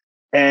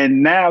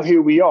 And now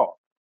here we are.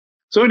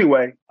 So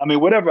anyway, I mean,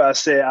 whatever I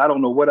said, I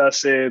don't know what I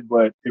said,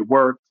 but it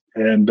worked.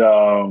 And,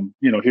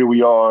 here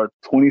we are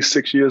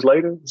 26 years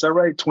later. Is that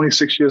right?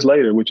 26 years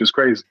later, which is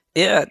crazy.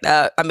 Yeah.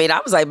 I mean, I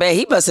was like, man,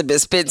 he must have been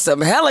spitting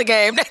some hella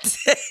game. Cause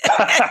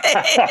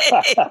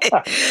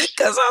I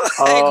was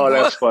like,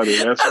 that's funny.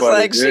 That's funny.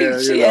 Like,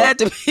 she had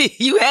to be,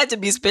 you had to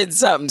be spitting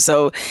something.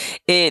 So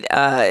it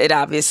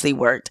obviously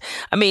worked.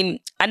 I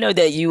mean, I know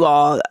that you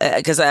all,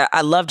 cause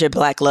I loved your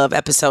Black Love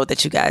episode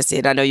that you guys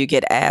did. I know you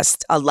get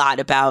asked a lot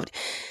about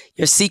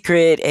your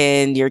secret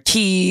and your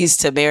keys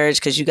to marriage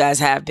because you guys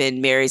have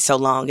been married so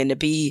long, and to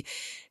be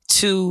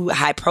two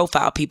high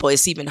profile people,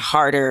 it's even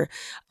harder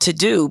to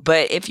do.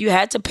 But if you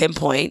had to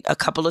pinpoint a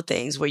couple of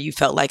things where you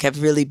felt like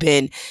have really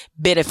been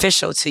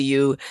beneficial to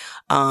you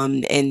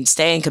in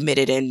staying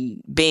committed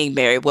and being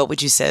married, what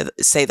would you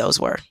say those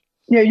were?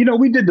 Yeah,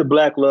 we did the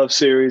Black Love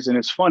series, and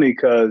it's funny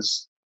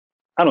because,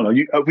 I don't know,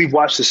 we've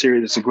watched the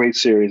series. It's a great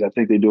series. I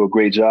think they do a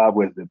great job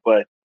with it.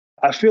 But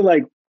I feel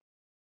like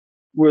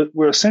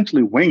we're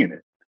essentially winging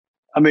it.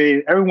 I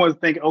mean, everyone's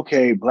thinking,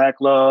 okay,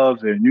 Black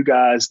Love and you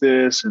guys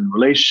this and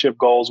relationship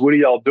goals. What are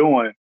y'all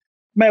doing?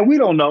 Man, we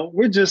don't know.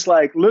 We're just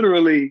like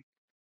literally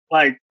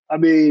like, I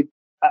mean,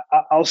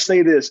 I'll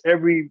say this,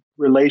 every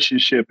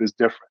relationship is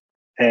different.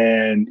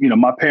 And,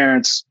 my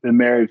parents been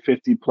married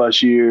 50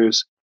 plus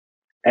years,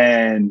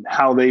 and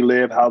how they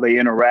live, how they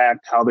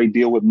interact, how they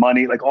deal with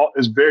money, like all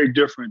is very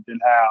different than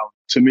how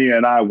Tamia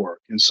and I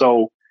work. And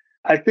so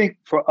I think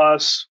for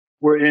us,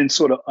 we're in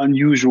sort of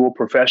unusual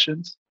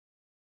professions,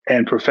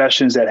 and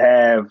professions that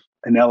have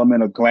an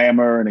element of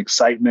glamour and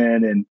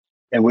excitement and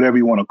whatever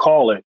you want to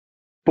call it.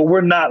 But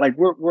we're not like,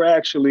 we're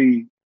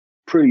actually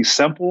pretty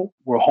simple.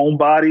 We're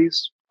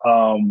homebodies.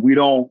 We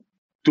don't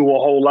do a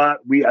whole lot.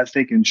 I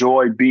think,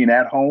 enjoy being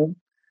at home.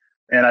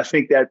 And I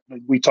think that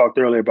we talked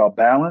earlier about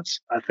balance.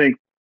 I think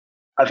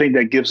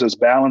that gives us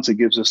balance. It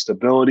gives us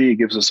stability. It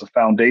gives us a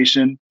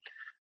foundation.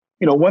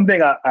 One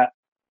thing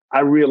I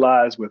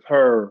realized with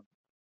her,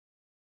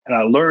 and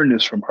I learned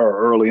this from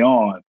her early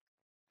on.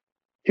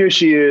 Here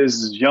she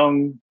is,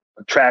 young,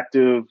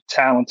 attractive,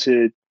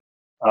 talented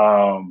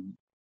young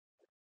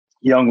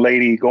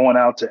lady going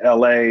out to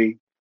LA,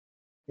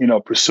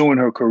 pursuing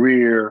her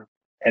career.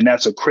 And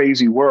that's a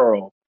crazy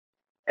world.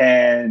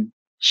 And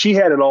she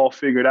had it all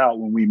figured out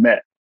when we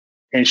met.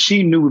 And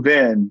she knew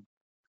then,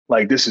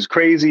 like, this is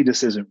crazy.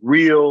 This isn't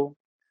real.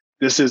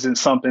 This isn't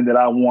something that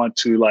I want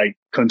to like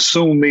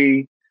consume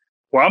me.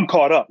 Where I'm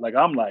caught up. Like,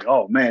 I'm like,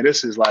 oh man,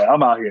 this is like,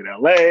 I'm out here in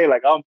LA.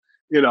 Like I'm,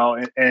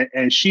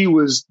 and she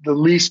was the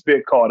least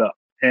bit caught up.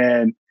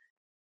 And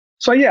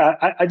so, yeah,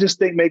 I just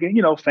think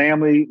making,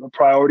 family a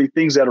priority,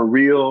 things that are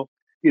real.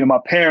 My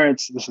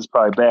parents, this is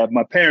probably bad.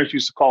 My parents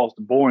used to call us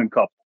the boring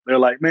couple. They're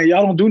like, man,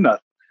 y'all don't do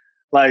nothing.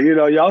 Like,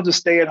 y'all just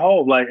stay at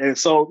home. Like, and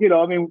so,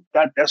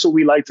 that's what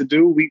we like to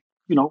do. We,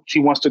 she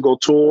wants to go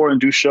tour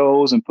and do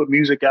shows and put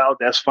music out.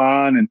 That's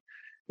fine. And,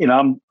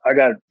 I'm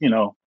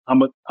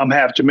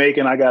half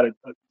Jamaican. I got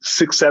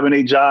 6, 7,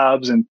 8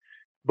 jobs.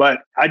 But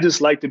I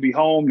just like to be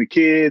home, the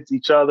kids,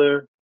 each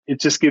other. It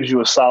just gives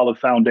you a solid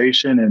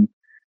foundation.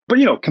 But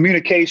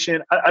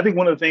communication, I think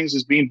one of the things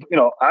is being,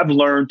 I've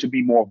learned to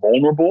be more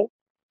vulnerable.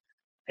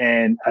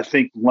 And I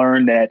think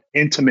learn that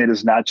intimate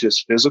is not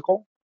just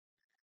physical.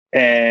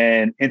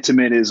 And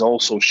intimate is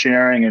also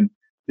sharing, and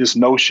this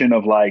notion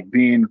of like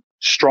being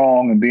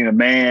strong and being a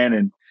man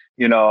and,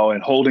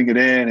 and holding it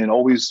in and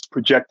always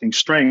projecting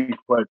strength.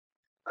 But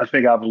I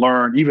think I've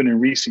learned, even in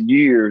recent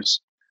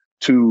years,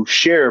 to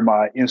share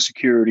my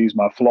insecurities,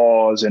 my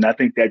flaws. And I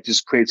think that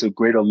just creates a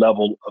greater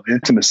level of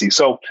intimacy.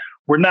 So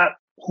we're not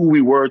who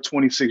we were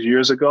 26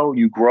 years ago.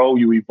 You grow,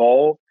 you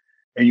evolve,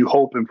 and you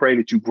hope and pray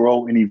that you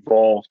grow and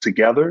evolve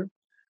together.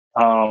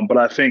 But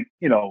I think,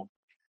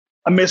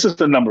 it's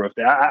just a number of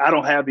things. I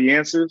don't have the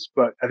answers,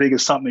 but I think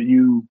it's something that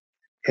you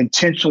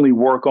intentionally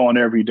work on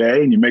every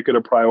day and you make it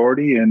a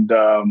priority. And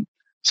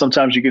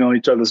sometimes you get on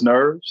each other's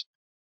nerves.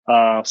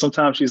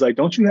 Sometimes she's like,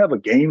 don't you have a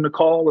game to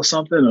call or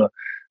something? Or,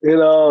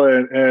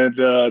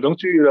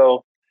 don't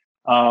you,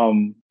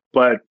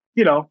 but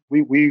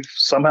we've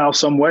somehow,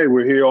 some way,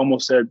 we're here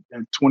almost at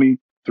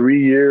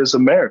 23 years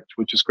of marriage,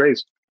 which is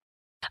crazy.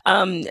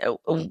 One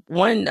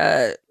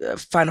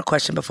final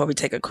question before we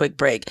take a quick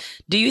break.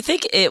 Do you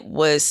think it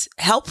was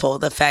helpful,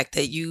 the fact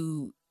that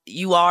you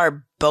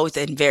are both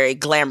in very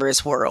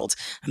glamorous worlds.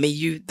 I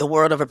mean, the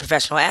world of a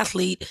professional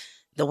athlete,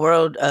 the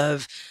world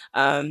of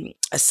a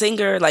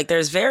singer, like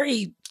there's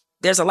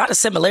a lot of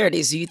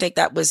similarities. Do you think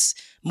that was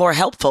more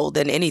helpful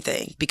than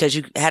anything because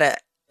you had an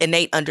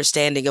innate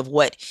understanding of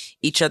what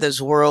each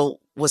other's world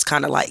was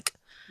kind of like?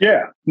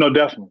 Yeah, no,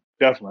 definitely.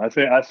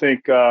 I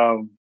think,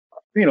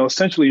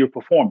 essentially you're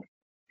performing,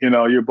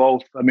 you're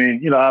both,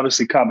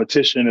 obviously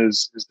competition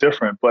is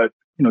different, but,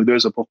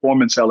 there's a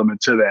performance element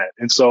to that.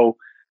 And so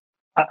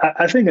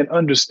I think an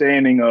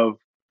understanding of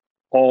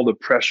all the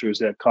pressures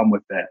that come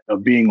with that,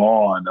 of being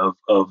on,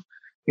 of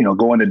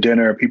going to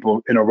dinner,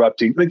 people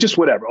interrupting, like just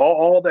whatever,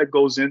 all that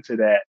goes into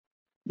that.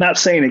 Not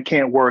saying it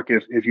can't work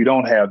if you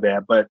don't have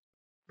that, but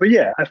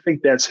yeah, I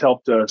think that's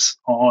helped us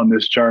on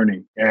this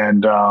journey.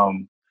 And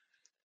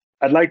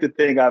I'd like to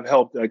think I've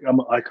helped, like I'm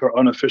like her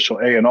unofficial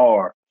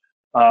A&R,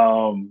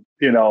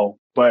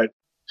 but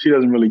she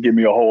doesn't really give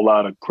me a whole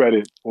lot of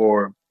credit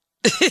for,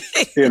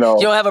 You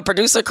don't have a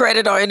producer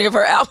credit on any of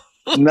her albums?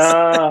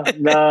 Nah,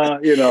 in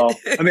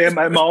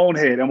my own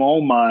head, in my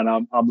own mind,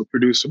 I'm a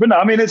producer. But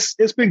no,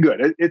 it's been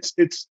good.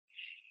 It's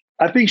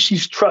I think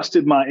she's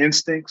trusted my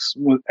instincts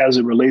as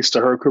it relates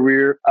to her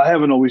career. I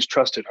haven't always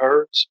trusted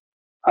hers.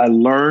 I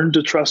learned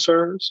to trust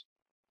hers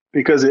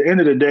because at the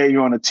end of the day,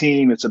 you're on a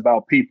team. It's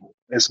about people.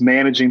 It's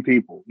managing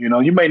people.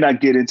 You may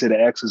not get into the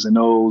X's and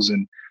O's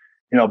and,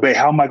 babe,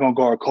 how am I going to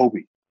guard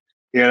Kobe?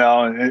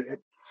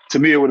 To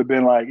me, it would have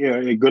been like,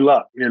 hey, good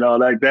luck.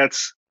 Like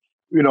that's,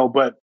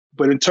 but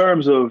in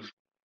terms of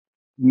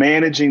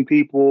managing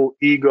people,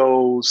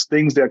 egos,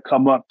 things that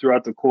come up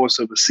throughout the course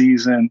of a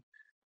season,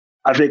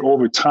 I think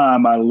over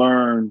time I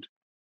learned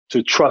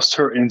to trust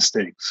her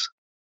instincts.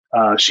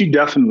 She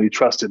definitely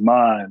trusted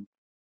mine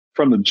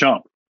from the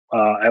jump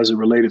as it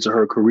related to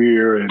her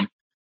career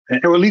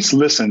or at least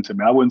listened to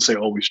me. I wouldn't say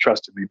always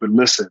trusted me, but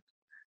listened.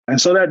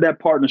 And so that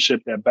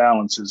partnership, that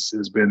balance has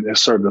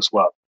served us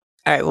well.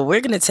 All right, well, we're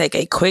going to take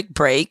a quick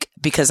break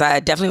because I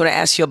definitely want to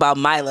ask you about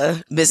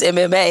Mila, Miss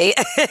MMA.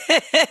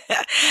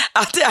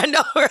 I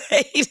know,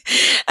 right?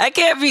 I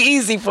can't be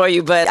easy for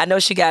you, but I know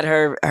she got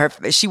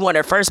she won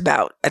her first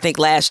bout, I think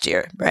last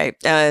year, right?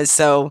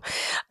 So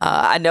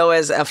I know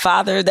as a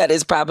father that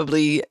is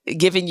probably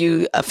giving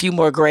you a few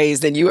more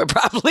grays than you would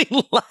probably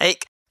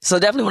like. So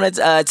definitely want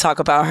to talk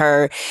about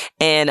her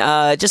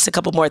and just a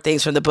couple more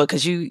things from the book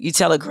because you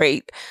tell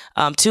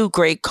two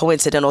great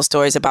coincidental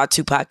stories about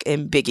Tupac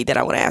and Biggie that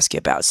I want to ask you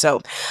about. So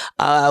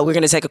we're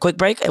going to take a quick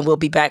break and we'll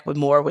be back with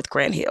more with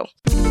Grant Hill.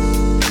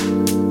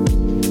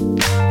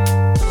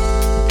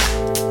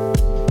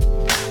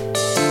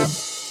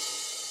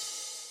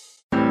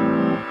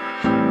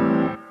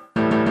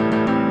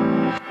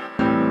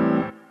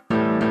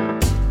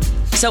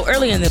 So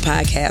earlier in the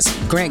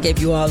podcast, Grant gave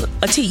you all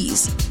a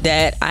tease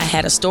that I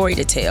had a story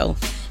to tell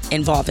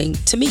involving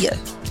Tamia.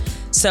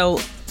 So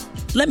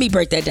let me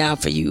break that down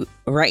for you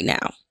right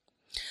now.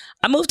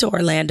 I moved to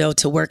Orlando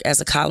to work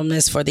as a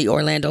columnist for the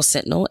Orlando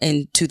Sentinel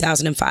in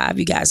 2005.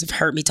 You guys have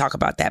heard me talk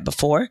about that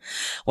before.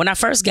 When I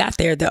first got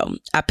there, though,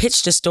 I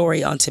pitched a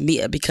story on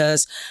Tamia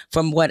because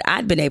from what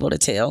I'd been able to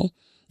tell,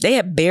 they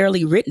had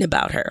barely written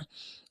about her,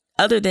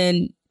 other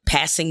than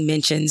passing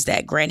mentions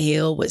that Grant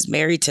Hill was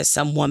married to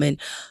some woman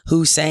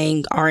who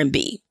sang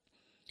R&B.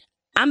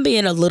 I'm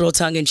being a little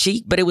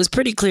tongue-in-cheek, but it was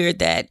pretty clear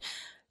that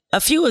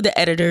a few of the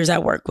editors I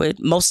worked with,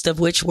 most of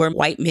which were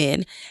white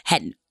men,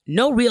 had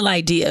no real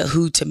idea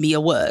who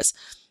Tamia was.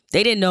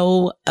 They didn't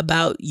know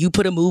about You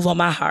Put a Move on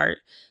My Heart,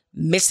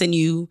 Missing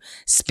You,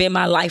 Spend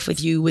My Life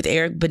with You with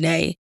Eric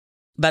Benet.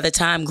 By the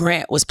time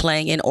Grant was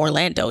playing in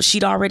Orlando,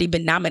 she'd already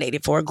been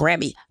nominated for a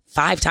Grammy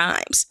 5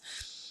 times.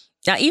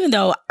 Now, even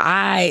though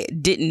I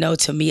didn't know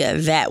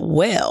Tamia that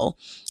well,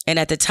 and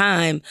at the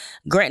time,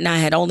 Grant and I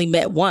had only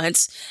met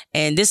once,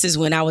 and this is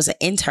when I was an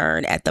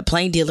intern at the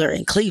Plain Dealer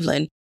in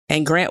Cleveland,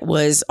 and Grant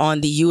was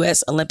on the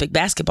U.S. Olympic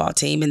basketball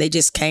team, and they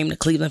just came to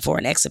Cleveland for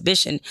an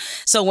exhibition.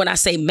 So when I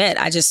say met,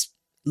 I just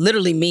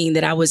literally mean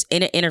that I was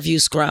in an interview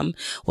scrum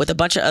with a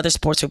bunch of other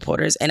sports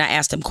reporters, and I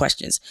asked them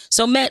questions.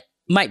 So met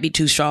might be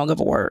too strong of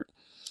a word.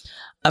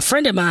 A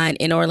friend of mine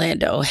in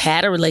Orlando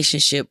had a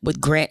relationship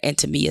with Grant and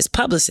Tamia's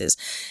publicist.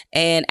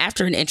 And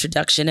after an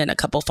introduction and a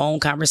couple phone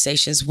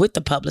conversations with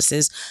the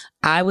publicist,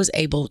 I was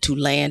able to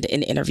land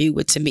an interview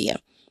with Tamia.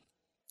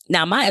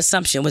 Now, my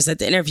assumption was that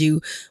the interview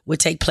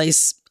would take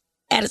place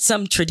at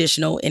some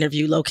traditional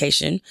interview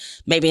location,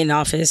 maybe in an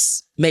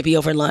office, maybe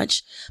over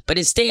lunch. But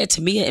instead,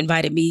 Tamia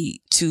invited me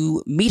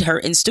to meet her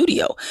in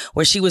studio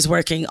where she was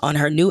working on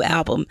her new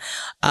album,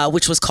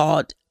 which was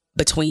called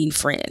Between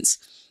Friends.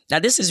 Now,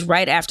 this is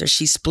right after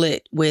she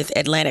split with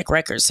Atlantic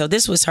Records. So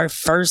this was her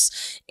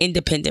first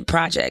independent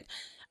project.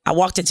 I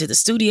walked into the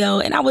studio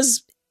and I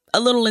was a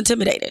little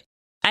intimidated.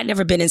 I'd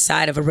never been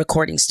inside of a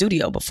recording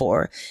studio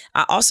before.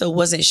 I also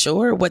wasn't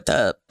sure what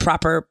the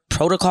proper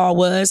protocol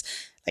was.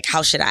 Like,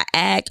 how should I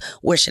act?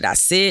 Where should I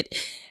sit?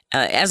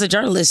 As a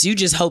journalist, you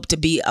just hope to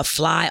be a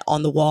fly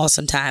on the wall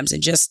sometimes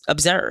and just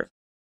observe.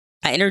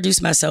 I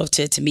introduced myself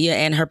to Tamia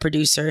and her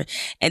producer,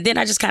 and then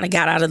I just kind of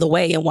got out of the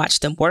way and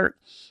watched them work.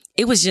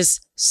 it was just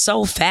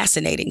so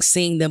fascinating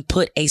seeing them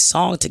put a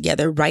song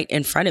together right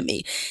in front of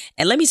me.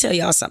 And let me tell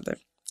y'all something.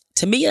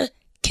 Tamia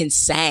can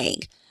sing.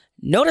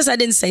 Notice I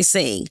didn't say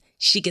sing.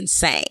 She can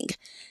sing.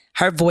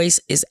 Her voice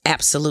is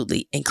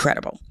absolutely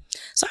incredible.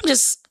 So I'm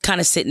just kind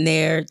of sitting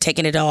there,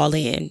 taking it all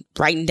in,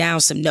 writing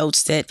down some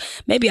notes that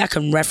maybe I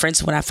can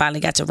reference when I finally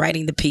got to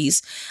writing the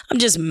piece. I'm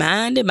just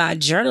minding my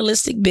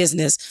journalistic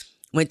business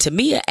when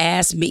Tamia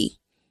asked me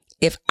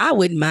if I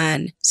wouldn't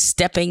mind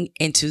stepping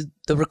into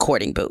the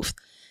recording booth.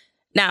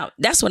 Now,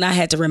 that's when I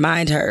had to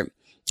remind her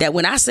that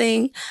when I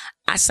sing,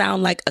 I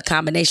sound like a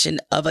combination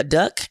of a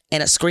duck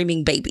and a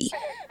screaming baby.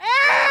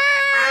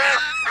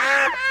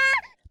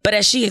 But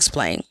as she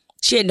explained,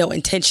 she had no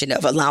intention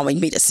of allowing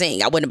me to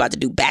sing. I wasn't about to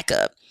do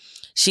backup.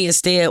 She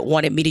instead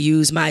wanted me to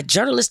use my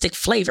journalistic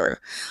flavor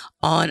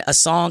on a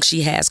song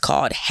she has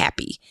called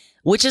Happy,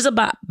 which is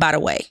about, by the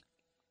way,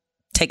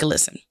 take a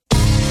listen.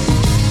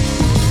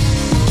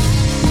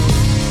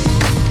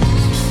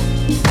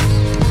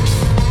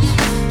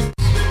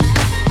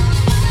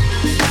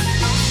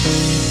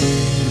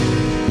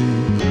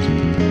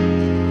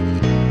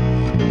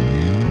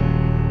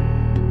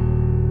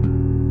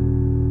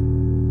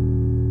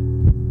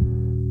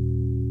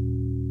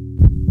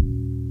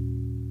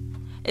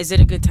 Is it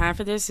a good time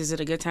for this? Is it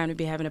a good time to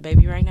be having a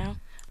baby right now?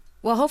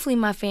 Well, hopefully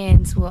my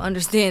fans will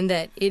understand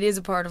that it is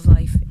a part of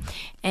life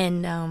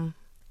and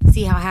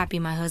see how happy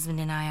my husband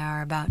and I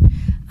are about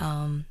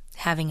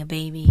having a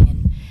baby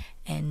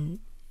and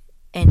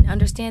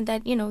understand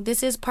that, you know,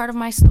 this is part of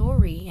my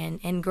story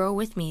and grow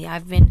with me.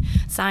 I've been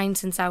signed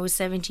since I was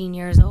 17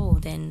 years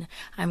old and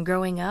I'm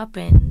growing up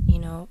and, you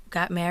know,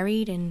 got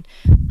married and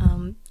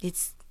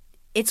it's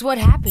what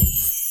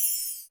happens.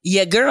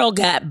 Your girl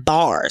got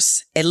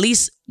bars, at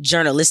least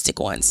journalistic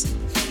ones.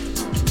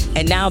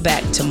 And now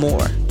back to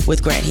more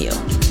with Grant Hill.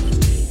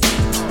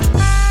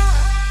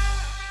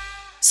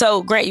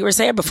 So, Grant, you were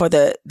saying before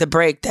the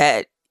break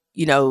that,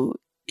 you know,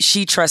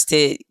 she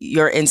trusted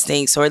your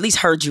instincts or at least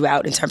heard you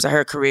out in terms of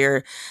her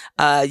career.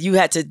 You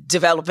had to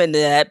develop into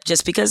that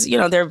just because, you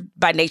know, they're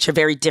by nature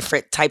very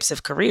different types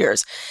of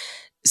careers.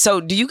 So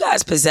do you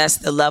guys possess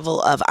the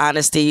level of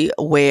honesty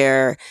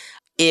where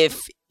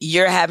if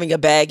you're having a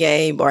bad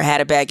game or had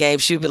a bad game,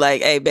 she'd be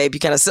like, hey, babe, you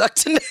kind of suck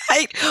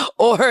tonight.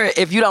 Or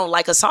if you don't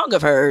like a song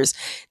of hers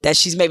that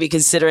she's maybe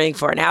considering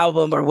for an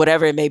album or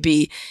whatever it may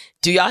be,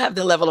 do y'all have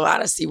the level of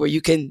honesty where you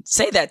can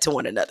say that to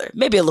one another?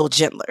 Maybe a little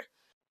gentler.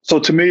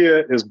 So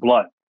Tamia is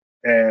blunt.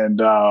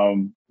 And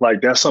like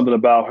that's something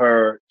about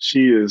her.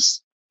 She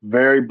is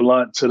very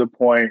blunt to the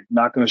point,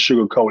 not going to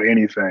sugarcoat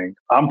anything.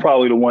 I'm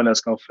probably the one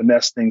that's going to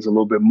finesse things a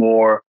little bit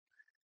more.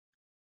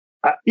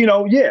 I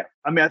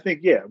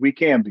think we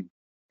can be.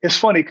 It's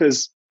funny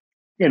because,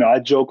 you know, I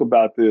joke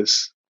about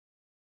this.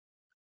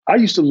 I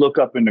used to look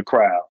up in the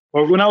crowd.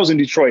 Or when I was in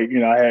Detroit, you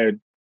know,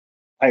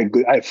 I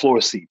had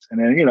floor seats. And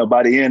then, you know,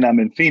 by the end, I'm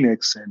in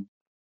Phoenix and,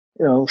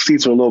 you know,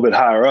 seats are a little bit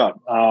higher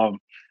up.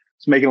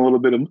 It's making a little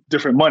bit of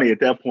different money at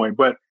that point.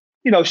 But,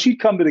 you know, she'd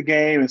come to the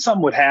game and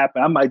something would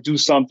happen. I might do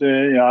something,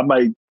 you know, I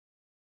might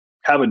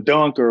have a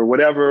dunk or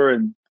whatever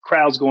and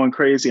crowd's going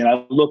crazy. And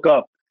I look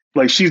up,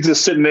 like she's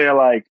just sitting there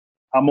like,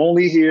 I'm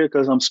only here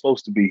because I'm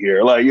supposed to be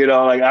here. Like, you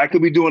know, like I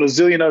could be doing a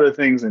zillion other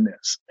things in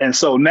this. And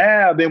so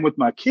now then with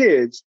my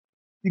kids,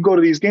 you go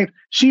to these games,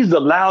 she's the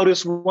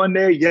loudest one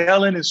there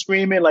yelling and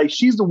screaming. Like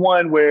she's the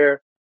one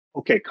where,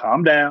 okay,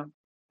 calm down.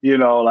 You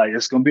know, like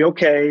it's going to be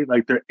okay.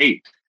 Like they're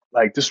 8,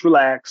 like just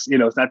relax. You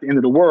know, it's not the end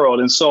of the world.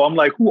 And so I'm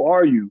like, who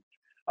are you?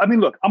 I mean,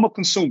 look, I'm a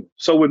consumer.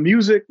 So with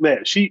music,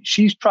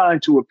 she's trying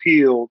to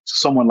appeal to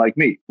someone like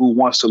me who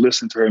wants to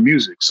listen to her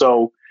music.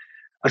 So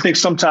I think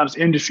sometimes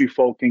industry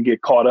folk can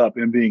get caught up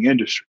in being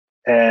industry.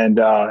 And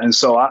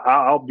so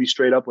I'll be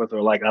straight up with her.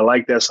 Like, I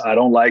like this. I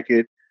don't like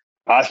it.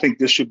 I think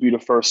this should be the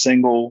first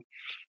single.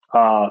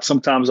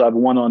 Sometimes I've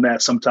won on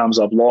that. Sometimes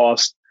I've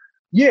lost.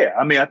 Yeah.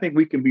 I mean, I think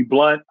we can be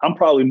blunt. I'm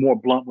probably more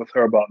blunt with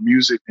her about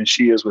music than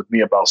she is with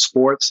me about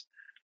sports.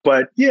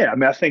 But yeah, I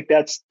mean, I think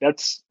that's,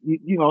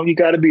 you know, you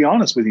got to be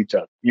honest with each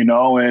other, you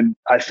know, and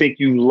I think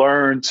you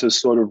learn to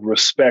sort of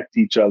respect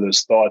each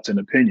other's thoughts and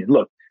opinion.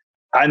 Look,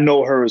 I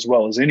know her as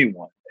well as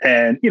anyone.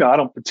 And, you know, I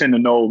don't pretend to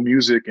know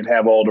music and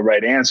have all the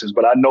right answers,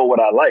 but I know what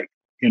I like.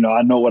 You know,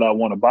 I know what I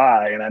want to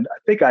buy. And I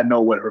think I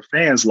know what her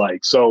fans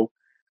like. So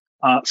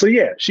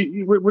yeah,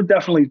 we're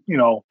definitely, you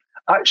know,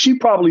 she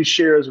probably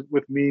shares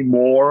with me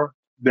more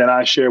than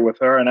I share with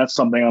her. And that's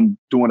something I'm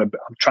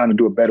trying to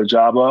do a better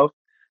job of.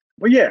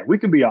 But yeah, we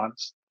can be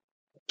honest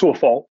to a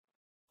fault.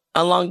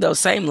 Along those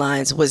same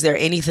lines, was there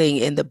anything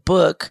in the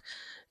book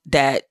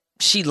that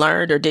she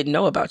learned or didn't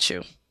know about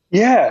you?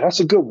 Yeah, that's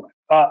a good one.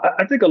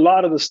 I think a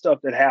lot of the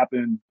stuff that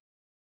happened,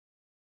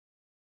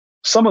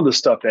 some of the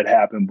stuff that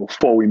happened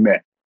before we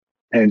met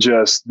and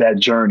just that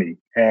journey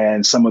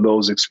and some of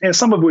those, and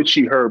some of which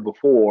she heard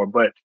before,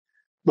 but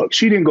look,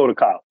 she didn't go to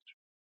college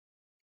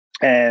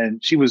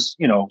and she was,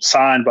 you know,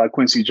 signed by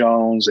Quincy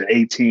Jones at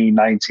 18,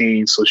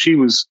 19. So she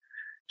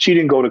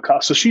didn't go to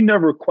college. So she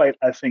never quite,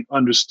 I think,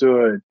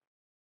 understood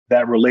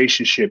that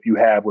relationship you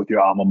have with your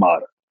alma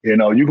mater. You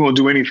know, you're going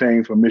to do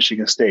anything for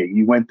Michigan State.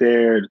 You went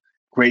there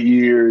great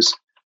years.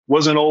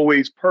 Wasn't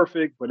always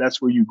perfect, but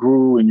that's where you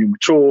grew and you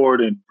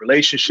matured and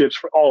relationships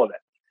for all of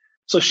that.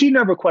 So she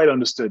never quite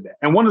understood that.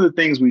 And one of the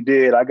things we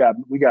did,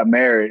 we got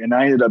married and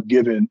I ended up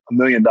giving $1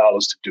 million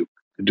to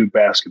Duke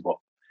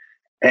basketball.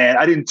 And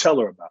I didn't tell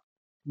her about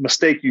it.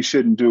 Mistake you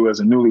shouldn't do as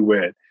a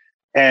newlywed.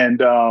 And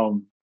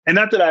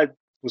not that I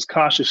was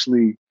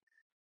consciously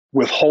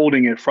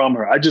withholding it from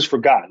her. I just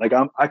forgot. Like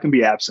I can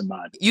be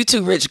absent-minded. You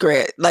too rich,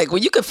 Grant. Like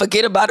when you can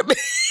forget about it,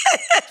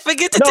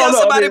 forget to tell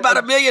somebody about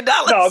 $1 million.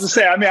 No, I was just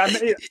saying.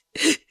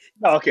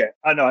 No, okay.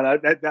 I know.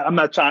 I'm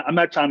not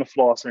trying to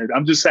floss or anything.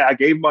 I'm just saying I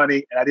gave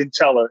money and I didn't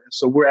tell her. And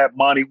so we're at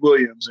Monty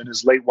Williams and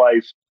his late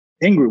wife,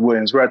 Ingrid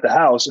Williams. We're at the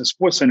house and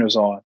SportsCenter's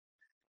on.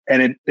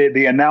 And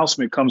the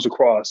announcement comes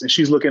across and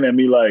she's looking at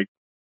me like,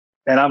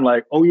 and I'm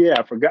like, oh yeah,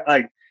 I forgot.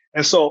 Like,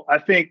 and so I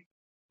think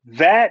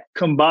that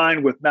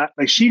combined with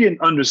she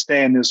didn't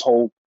understand this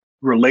whole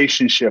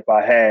relationship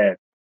I had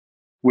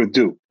with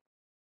Duke.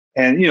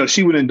 And,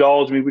 she would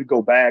indulge me. We'd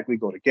go back, we'd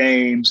go to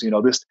games,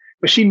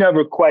 but she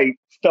never quite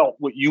felt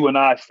what you and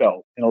I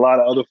felt and a lot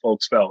of other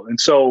folks felt. And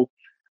so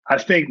I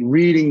think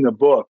reading the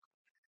book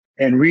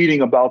and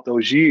reading about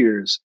those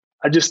years,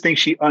 I just think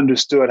she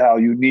understood how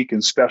unique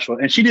and special,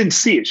 and she didn't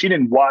see it. She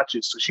didn't watch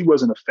it. So she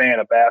wasn't a fan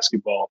of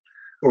basketball,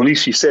 or at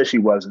least she said she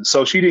wasn't.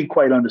 So she didn't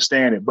quite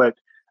understand it. But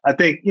I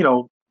think,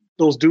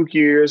 those Duke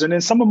years and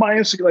then some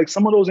of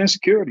some of those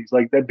insecurities,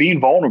 like that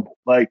being vulnerable,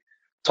 like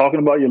talking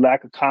about your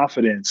lack of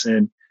confidence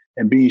and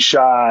being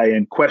shy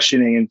and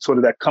questioning and sort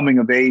of that coming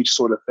of age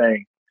sort of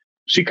thing.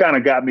 She kind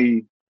of got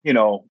me,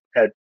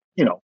 at,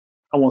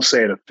 I won't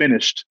say at a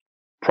finished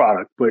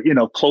product, but,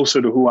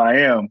 closer to who I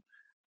am.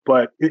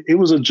 But it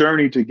was a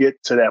journey to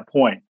get to that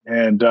point.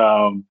 And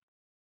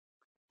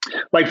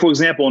like, for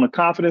example, on the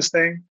confidence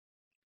thing,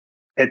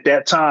 at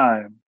that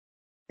time,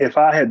 if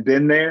I had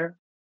been there,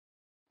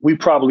 we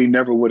probably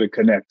never would have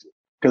connected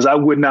because I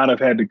would not have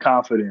had the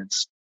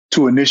confidence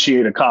to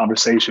initiate a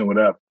conversation with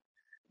her.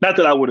 Not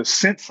that I would have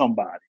sent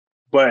somebody,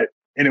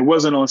 and it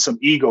wasn't on some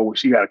ego where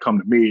she got to come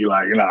to me,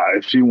 like,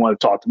 if she wanted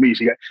to talk to me,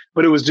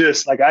 but it was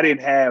just like, I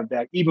didn't have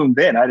that. Even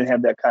then, I didn't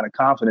have that kind of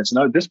confidence.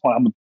 And at this point,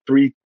 I'm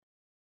a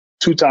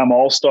two-time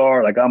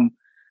All-Star. Like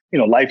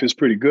life is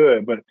pretty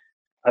good, but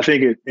I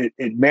think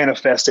it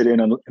manifested in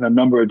a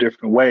number of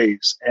different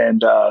ways.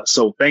 And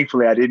so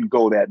thankfully I didn't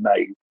go that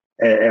night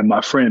and my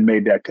friend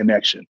made that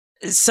connection.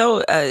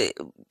 So,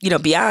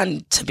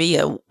 beyond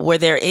Tamia, were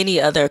there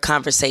any other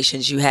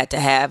conversations you had to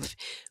have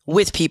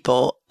with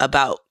people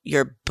about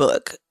your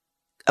book,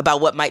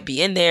 about what might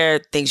be in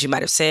there, things you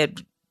might have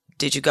said?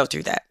 Did you go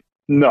through that?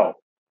 No.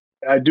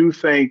 I do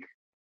think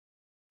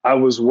I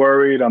was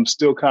worried. I'm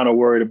still kind of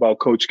worried about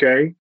Coach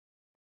K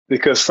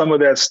because some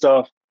of that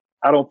stuff,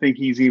 I don't think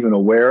he's even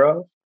aware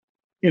of.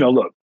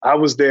 Look, I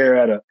was there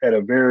at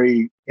a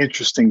very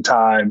interesting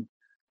time.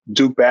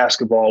 Duke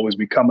basketball was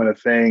becoming a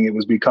thing. It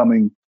was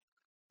becoming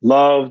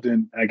loved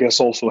and I guess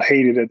also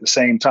hated at the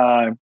same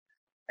time.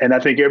 And I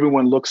think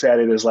everyone looks at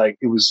it as like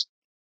it was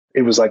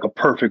like a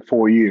perfect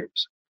 4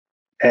 years.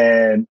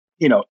 And,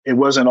 it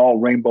wasn't all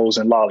rainbows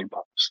and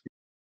lollipops.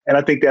 And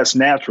I think that's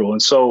natural.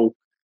 And so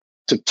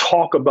to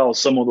talk about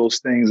some of those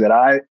things that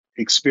I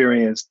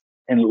experienced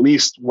and at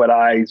least what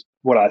I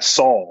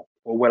saw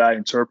or what I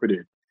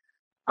interpreted,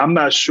 I'm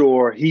not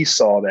sure he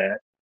saw that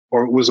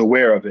or was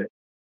aware of it.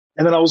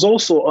 And then I was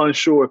also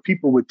unsure if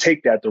people would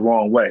take that the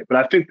wrong way.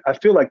 But I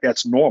feel like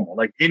that's normal.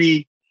 Like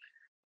you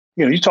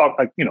talk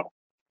like,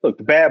 look,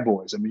 the Bad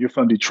Boys. I mean, you're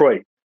from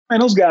Detroit. Man,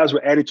 those guys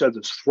were at each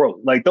other's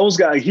throat. Like those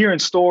guys hearing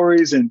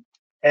stories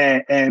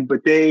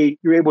but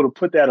you're able to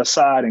put that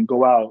aside and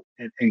go out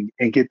and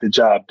get the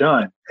job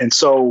done. And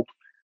so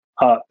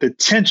the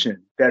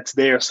tension that's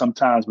there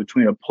sometimes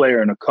between a player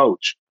and a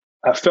coach,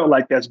 I felt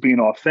like that's being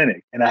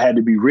authentic and I had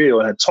to be real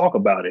and I had to talk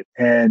about it.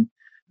 And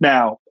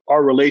now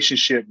our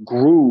relationship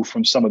grew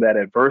from some of that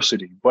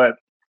adversity, but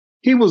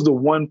he was the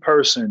one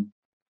person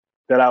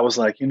that I was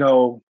like, I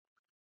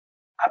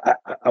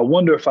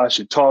wonder if I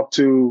should talk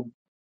to,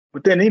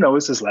 but then,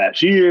 it's his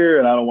last year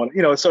and I don't want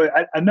to, so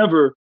I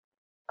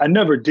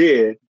never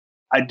did.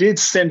 I did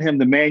send him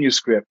the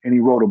manuscript and he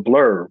wrote a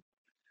blurb,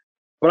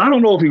 but I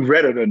don't know if he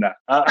read it or not.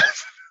 I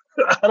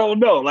don't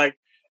know.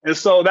 And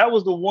so that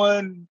was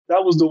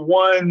the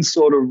one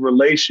sort of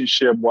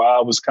relationship where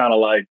I was kind of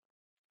like,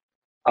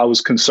 I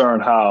was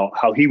concerned how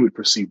he would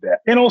perceive that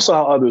and also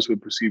how others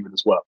would perceive it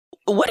as well.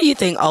 What do you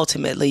think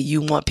ultimately you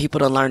want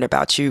people to learn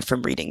about you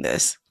from reading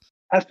this?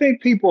 I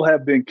think people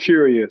have been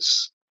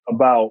curious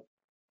about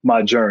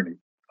my journey,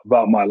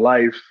 about my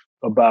life,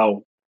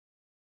 about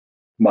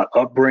my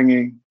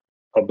upbringing,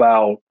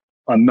 about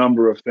a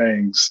number of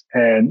things.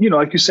 And,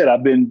 like you said,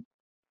 I've been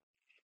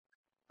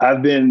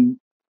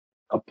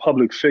a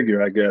public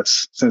figure, I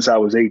guess, since I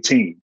was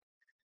 18.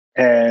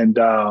 And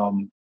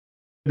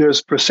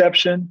there's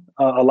perception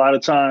a lot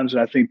of times.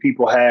 And I think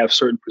people have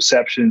certain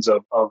perceptions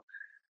of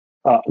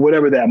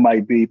whatever that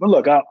might be. But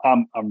look,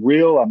 I'm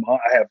real. I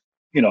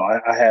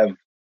have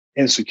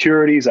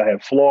insecurities. I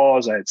have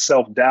flaws. I had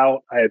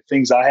self-doubt. I had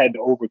things I had to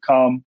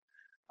overcome.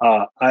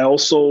 I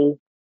also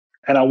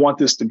and I want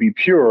this to be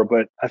pure,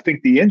 but I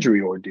think the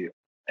injury ordeal.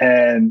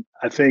 And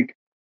I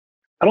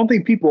don't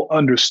think people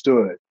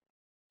understood.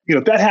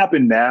 If that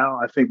happened now,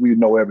 I think we'd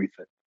know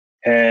everything.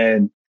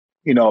 And,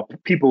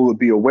 people would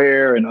be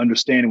aware and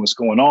understanding what's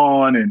going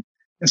on. And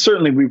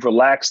certainly we've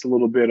relaxed a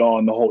little bit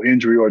on the whole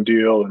injury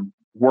ordeal and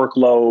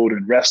workload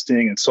and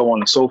resting and so on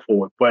and so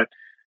forth. But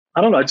I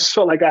don't know. I just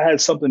felt like I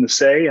had something to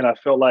say, and I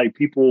felt like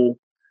people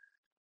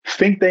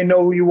think they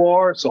know who you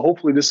are. So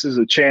hopefully this is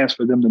a chance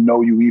for them to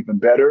know you even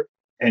better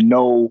and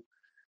know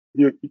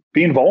you're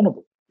being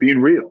vulnerable,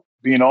 being real,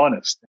 being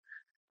honest.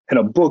 And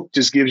a book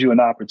just gives you an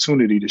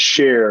opportunity to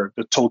share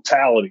the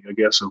totality, I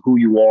guess, of who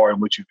you are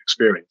and what you've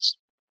experienced.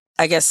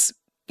 I guess,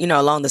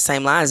 along the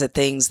same lines of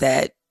things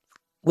that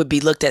would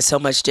be looked at so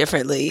much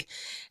differently.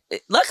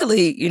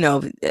 Luckily,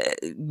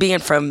 being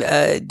from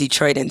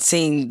Detroit and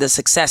seeing the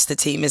success the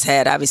team has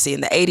had, obviously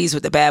in the 80s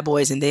with the Bad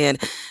Boys, and then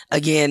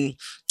again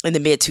in the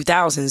mid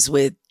 2000s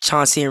with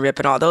Chauncey and Rip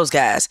and all those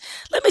guys.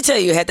 Let me tell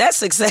you, had that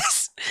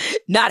success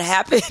not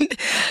happened,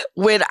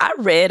 when I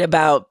read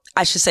about,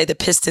 I should say, the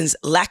Pistons'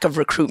 lack of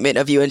recruitment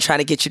of you and trying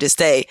to get you to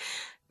stay,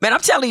 man, I'm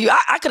telling you,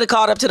 I could have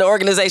called up to the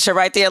organization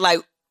right there like,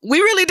 we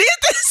really did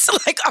this?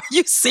 Like, are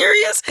you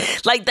serious?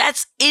 Like,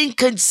 that's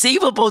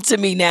inconceivable to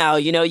me now.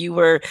 You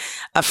were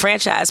a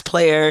franchise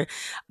player,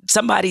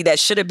 somebody that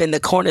should have been the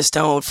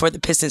cornerstone for the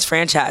Pistons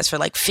franchise for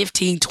like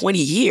 15, 20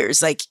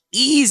 years, like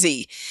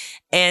easy.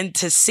 And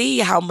to see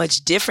how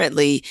much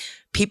differently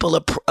people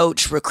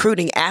approach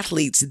recruiting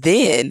athletes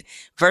then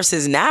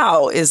versus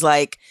now is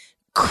like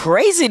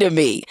crazy to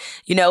me.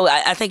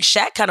 I think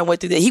Shaq kind of went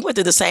through that. He went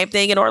through the same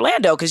thing in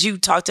Orlando, because you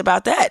talked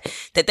about that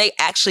they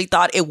actually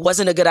thought it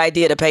wasn't a good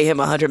idea to pay him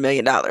 $100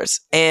 million.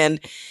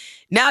 And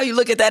now you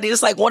look at that,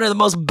 it's like one of the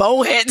most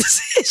bonehead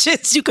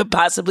decisions you could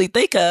possibly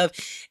think of.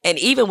 And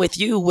even with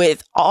you,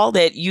 with all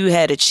that you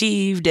had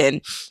achieved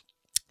and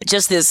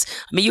just this,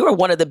 you were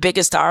one of the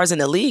biggest stars in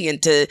the league,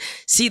 and to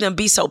see them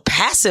be so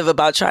passive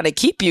about trying to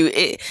keep you,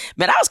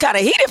 man, I was kind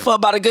of heated for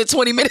about a good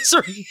 20 minutes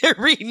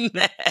reading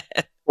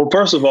that. Well,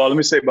 first of all, let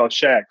me say about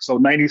Shaq. So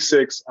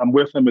 96, I'm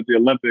with him at the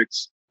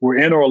Olympics. We're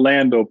in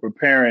Orlando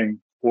preparing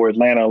for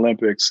Atlanta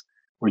Olympics.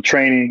 We're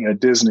training at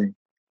Disney.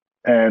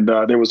 And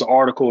there was an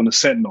article in the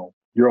Sentinel,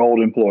 your old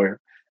employer.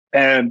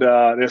 And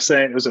they're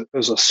saying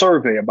there's a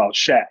survey about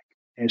Shaq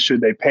and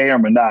should they pay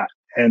him or not.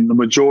 And the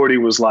majority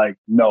was like,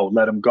 no,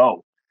 let him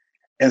go.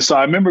 And so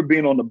I remember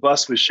being on the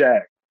bus with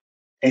Shaq,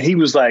 and he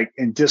was like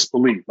in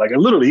disbelief. Like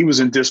literally he was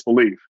in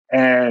disbelief.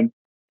 And,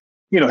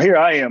 here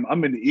I am,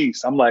 I'm in the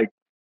East. I'm like,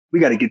 we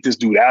got to get this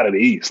dude out of the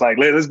East. Like,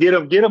 let's get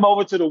him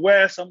over to the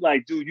West. I'm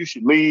like, dude, you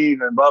should leave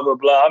and blah, blah,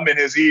 blah. I'm in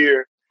his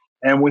ear.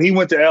 And when he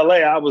went to LA,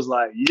 I was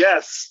like,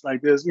 yes,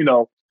 like this,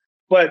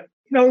 but,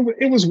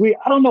 it was weird.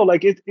 I don't know,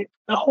 like the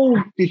whole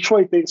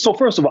Detroit thing. So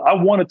first of all, I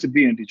wanted to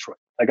be in Detroit.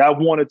 Like I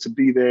wanted to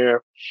be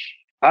there.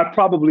 I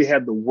probably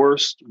had the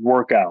worst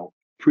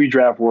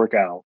pre-draft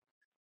workout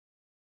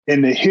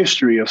in the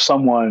history of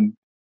someone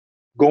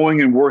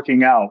going and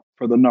working out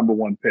for the number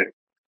one pick.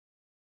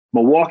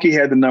 Milwaukee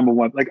had the number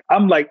one.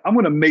 I'm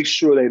going to make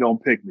sure they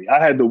don't pick me.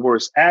 I had the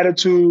worst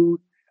attitude.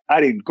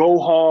 I didn't go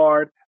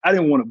hard. I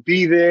didn't want to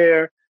be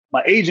there.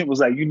 My agent was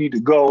like, you need to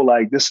go.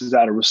 Like, this is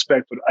out of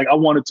respect. But I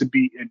wanted to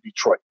be in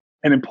Detroit.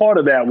 And then part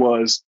of that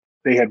was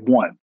they had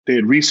won. They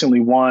had recently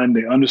won.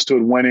 They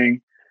understood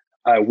winning.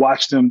 I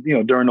watched them,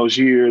 during those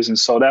years. And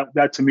so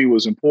that to me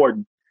was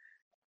important.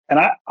 And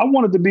I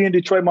wanted to be in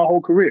Detroit my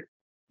whole career.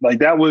 Like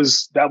that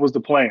was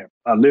the plan.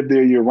 I lived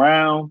there year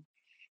round.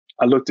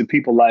 I looked at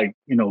people like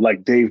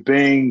Dave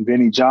Bing,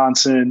 Vinnie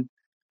Johnson.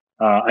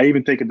 I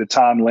even think at the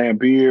time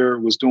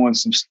Lambeer was doing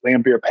some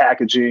Lambeer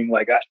packaging.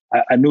 Like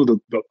I knew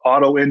the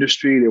auto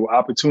industry. There were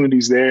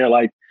opportunities there.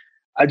 Like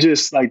I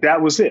just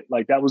that was it.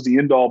 Like that was the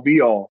end all be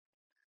all.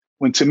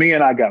 When Tamia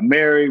and I got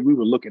married, we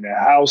were looking at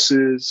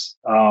houses.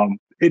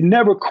 It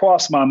never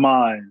crossed my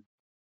mind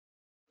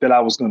that I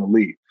was going to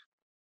leave.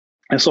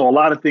 And so a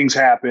lot of things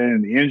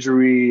happened, the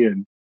injury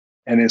and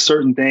then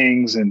certain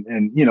things and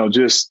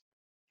just,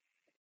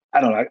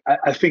 I don't know.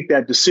 I think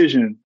that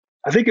decision,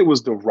 I think it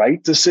was the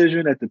right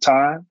decision at the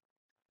time.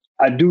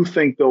 I do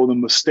think, though, the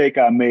mistake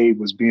I made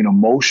was being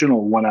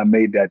emotional when I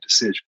made that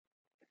decision.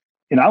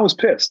 And I was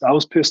pissed. I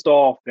was pissed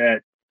off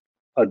that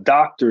a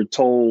doctor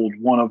told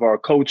one of our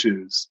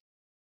coaches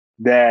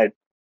that,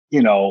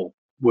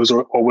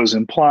 was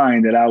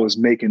implying that I was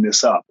making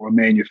this up or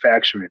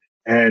manufacturing it.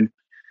 And,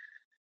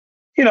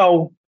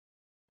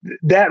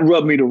 that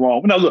rubbed me the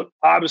wrong way. Now, look,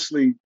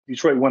 obviously,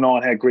 Detroit went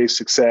on, had great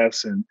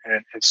success and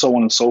so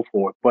on and so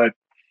forth. But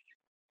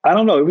I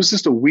don't know. It was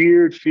just a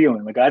weird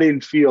feeling. Like I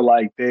didn't feel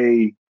like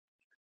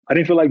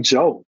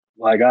Joe.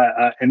 Like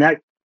and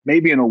that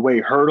maybe in a way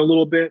hurt a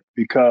little bit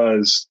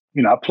because,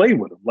 I played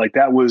with him. Like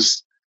that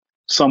was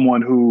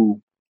someone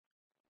who,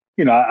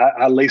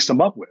 I laced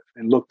him up with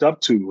and looked up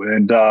to.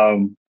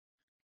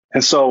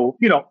 And so,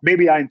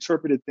 maybe I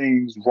interpreted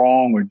things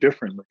wrong or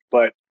differently,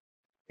 but,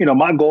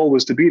 my goal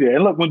was to be there.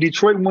 And look, when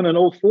Detroit won in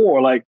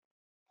 2004, like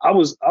I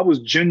was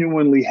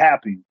genuinely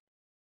happy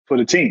for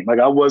the team. Like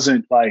I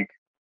wasn't like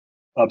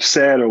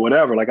upset or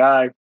whatever. Like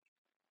I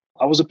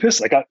I was a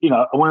Piston. Like I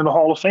went in the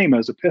Hall of Fame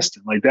as a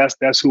Piston. Like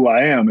that's who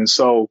I am. And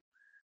so,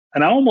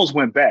 and I almost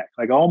went back.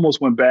 Like I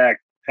almost went back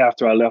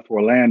after I left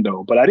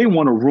Orlando, but I didn't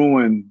want to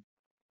ruin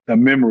the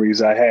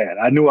memories I had.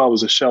 I knew I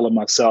was a shell of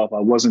myself. I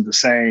wasn't the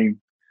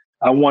same.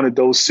 I wanted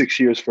those 6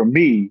 years for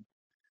me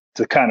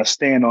to kind of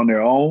stand on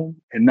their own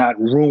and not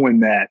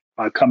ruin that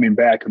by coming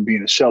back and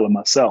being a shell of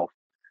myself.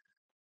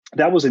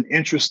 That was an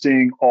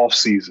interesting off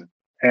season.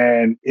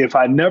 And if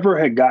I never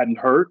had gotten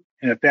hurt,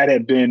 and if that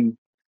had been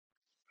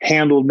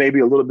handled maybe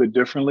a little bit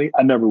differently,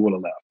 I never would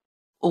have left.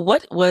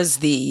 What was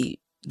the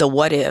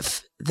what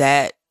if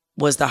that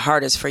was the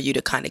hardest for you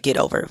to kind of get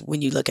over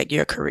when you look at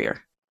your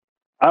career?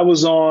 I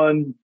was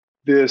on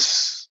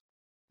this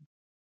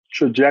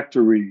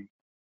trajectory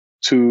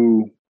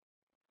to,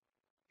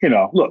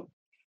 look,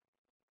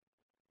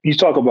 you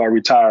talk about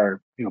retired,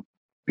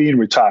 being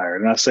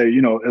retired. And I say,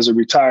 as a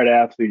retired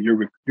athlete,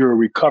 you're a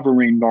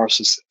recovering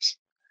narcissist.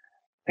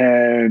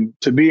 And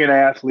to be an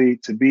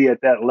athlete, to be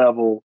at that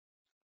level,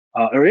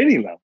 or any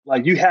level,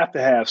 like you have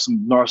to have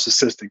some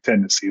narcissistic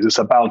tendencies. It's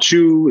about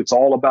you. It's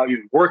all about you.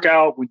 You work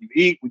out, when you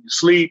eat, when you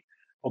sleep.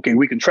 Okay,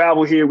 we can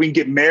travel here. We can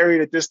get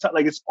married at this time.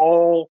 Like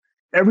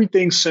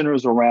everything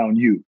centers around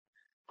you.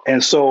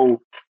 And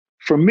so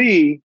for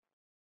me,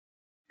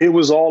 it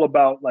was all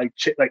about like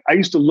I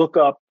used to look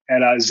up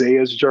at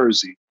Isaiah's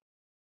jersey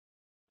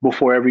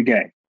before every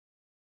game.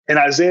 And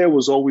Isaiah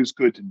was always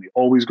good to me,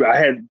 always good. I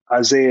had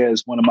Isaiah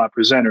as one of my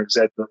presenters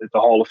at the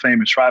Hall of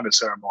Fame enshrinement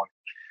ceremony.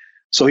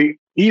 So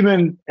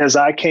even as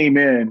I came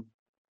in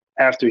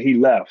after he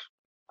left,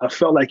 I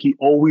felt like he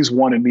always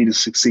wanted me to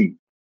succeed.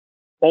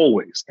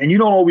 Always. And you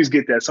don't always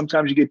get that.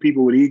 Sometimes you get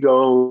people with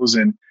egos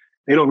and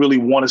they don't really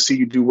want to see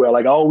you do well.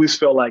 Like I always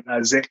felt like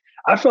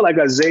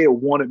Isaiah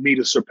wanted me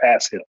to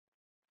surpass him.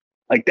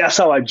 Like that's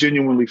how I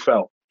genuinely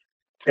felt.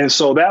 And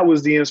so that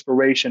was the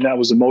inspiration. That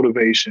was the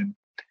motivation.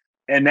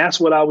 And that's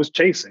what I was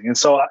chasing. And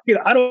so,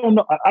 I don't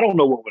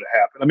know what would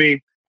have happened. I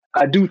mean,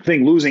 I do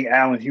think losing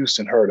Allen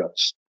Houston hurt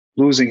us,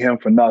 losing him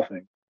for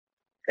nothing.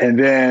 And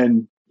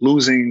then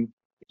losing,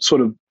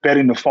 sort of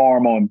betting the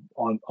farm on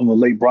the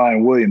late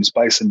Brian Williams,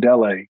 Bison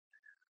Dele,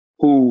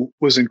 who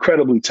was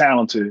incredibly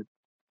talented,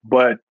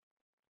 but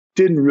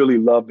didn't really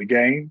love the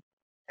game.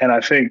 And I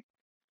think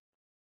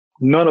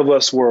none of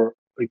us were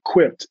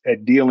equipped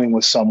at dealing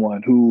with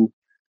someone who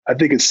I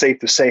think it's safe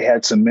to say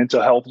had some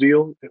mental health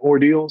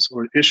ordeals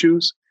or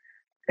issues.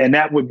 And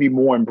that would be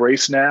more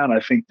embraced now. And I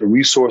think the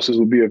resources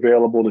would be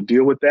available to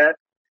deal with that.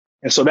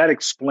 And so that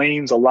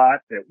explains a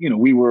lot that,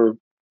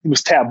 it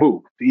was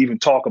taboo to even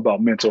talk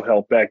about mental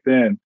health back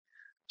then.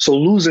 So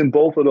losing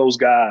both of those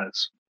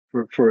guys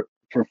for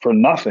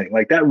nothing,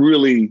 like that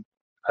really,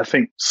 I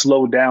think,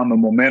 slowed down the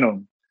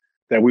momentum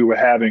that we were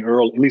having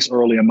at least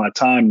early in my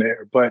time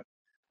there. But,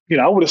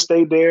 I would have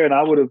stayed there and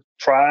I would have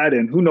tried,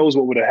 and who knows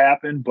what would have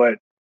happened. But,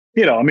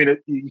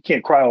 you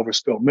can't cry over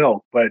spilt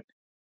milk. But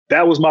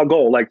that was my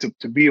goal, like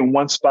to be in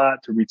one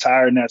spot, to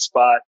retire in that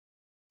spot,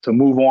 to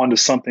move on to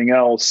something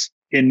else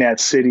in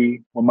that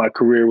city when my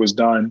career was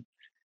done.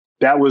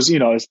 That was,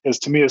 as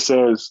Tamia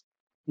says,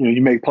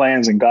 you make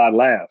plans and God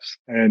laughs.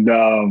 And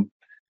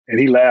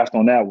he laughed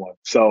on that one.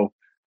 So,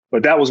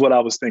 but that was what I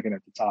was thinking at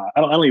the time.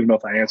 I don't even know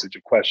if I answered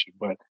your question,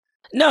 but.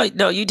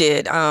 No, you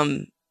did.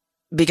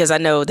 Because I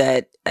know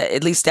that,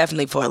 at least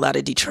definitely for a lot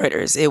of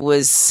Detroiters, it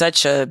was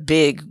such a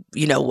big,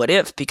 what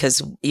if,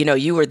 because,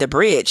 you were the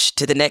bridge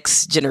to the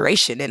next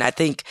generation. And I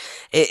think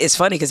it's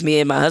funny because me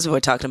and my husband were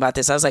talking about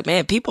this. I was like,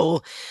 man,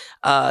 people,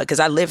 because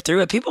I lived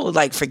through it, people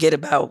like forget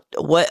about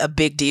what a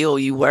big deal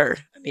you were.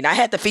 I mean, I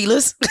had the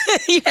feelers.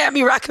 You had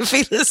me rocking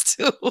feelers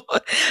too.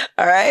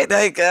 All right.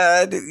 Like,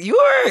 you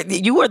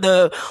were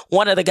the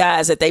one of the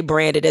guys that they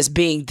branded as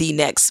being the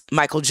next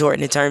Michael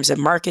Jordan in terms of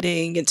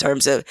marketing, in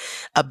terms of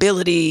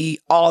ability,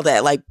 all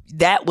that. Like,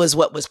 that was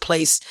what was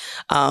placed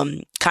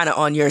kind of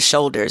on your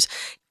shoulders.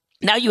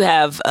 Now you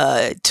have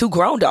 2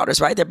 grown daughters,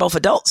 right? They're both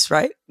adults,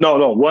 right?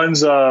 No.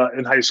 One's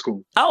in high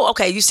school. Oh,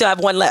 okay. You still have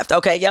one left.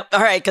 Okay. Yep.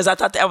 All right. Because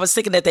I was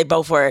thinking that they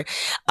both were.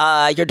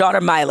 Your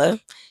daughter,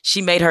 Mila, she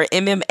made her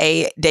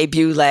MMA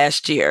debut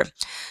last year.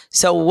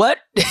 So what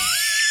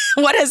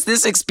has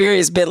this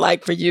experience been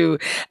like for you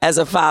as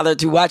a father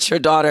to watch your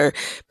daughter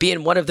be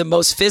in one of the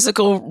most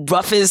physical,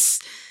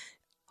 roughest,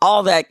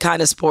 all that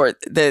kind of sport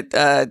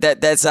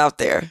that's out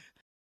there?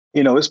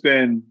 It's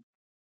been,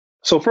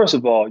 so first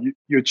of all,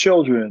 your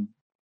children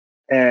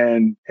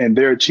and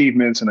their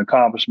achievements and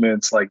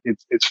accomplishments, like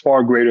it's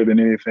far greater than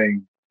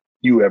anything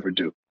you ever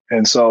do.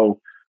 And so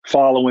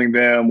following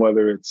them,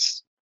 whether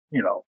it's,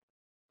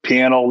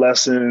 piano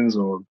lessons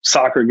or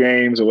soccer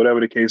games or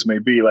whatever the case may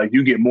be, like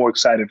you get more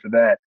excited for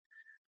that.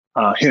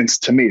 Hence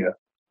Tamia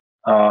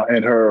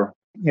and her,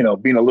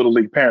 being a little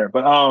league parent.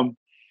 But,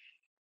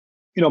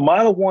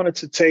 Mila wanted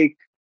to take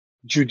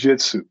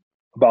jujitsu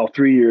about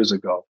 3 years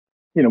ago.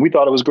 We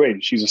thought it was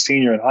great. She's a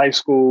senior in high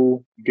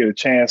school. You get a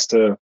chance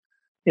to,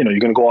 you're going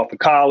to go off to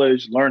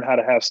college, learn how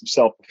to have some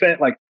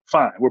self-defense. Like,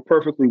 fine, we're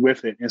perfectly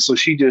with it. And so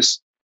she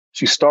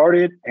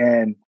started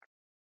and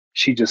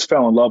she just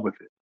fell in love with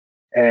it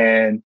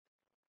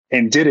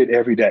and did it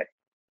every day.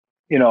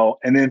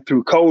 and then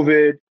through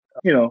COVID,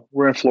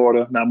 we're in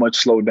Florida, not much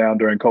slowed down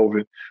during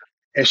COVID.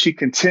 And she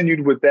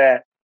continued with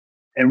that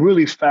and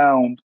really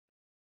found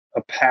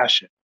a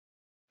passion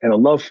and a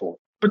love for it.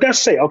 But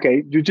that's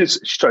okay, she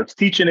starts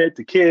teaching it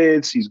to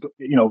kids. She's,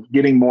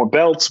 getting more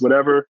belts,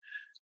 whatever.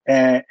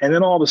 And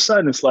then all of a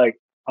sudden it's like,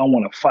 I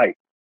want to fight.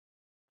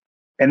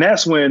 And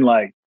that's when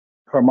like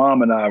her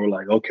mom and I were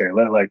like, okay,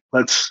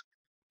 let's.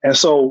 And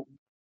so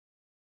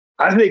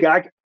I think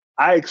I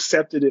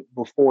accepted it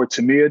before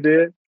Tamia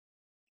did.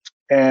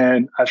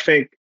 And I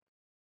think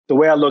the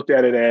way I looked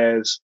at it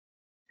as,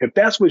 if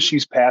that's what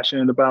she's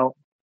passionate about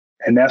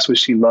and that's what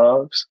she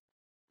loves,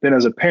 then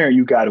as a parent,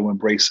 you got to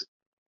embrace it.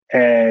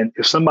 And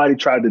if somebody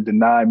tried to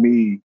deny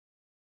me,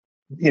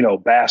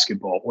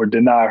 basketball or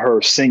deny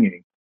her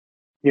singing,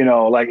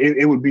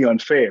 it would be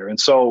unfair. And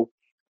so,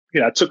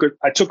 I took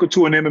her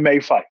to an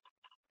MMA fight,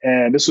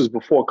 and this was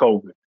before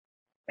COVID.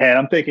 And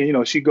I'm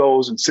thinking, she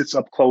goes and sits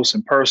up close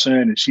in person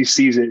and she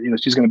sees it,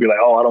 she's going to be like,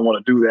 oh, I don't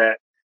want to do that.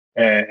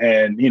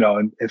 And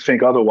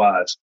think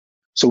otherwise.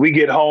 So we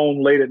get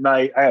home late at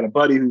night. I had a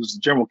buddy who's the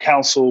general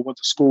counsel, went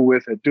to school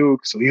with at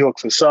Duke. So he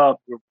hooks us up.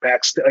 We're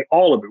backstage,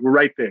 all of it. We're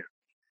right there.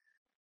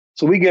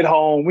 So we get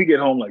home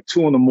like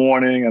 2 a.m.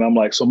 and I'm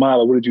like, so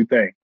Mila, what did you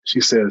think?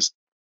 She says,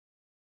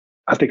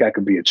 I think I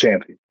could be a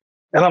champion.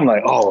 And I'm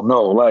like, oh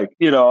no,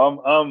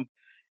 I'm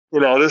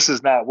this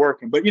is not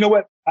working. But you know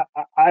what?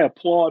 I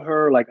applaud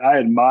her. Like, I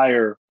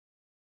admire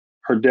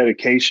her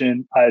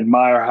dedication. I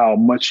admire how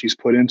much she's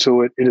put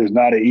into it. It is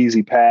not an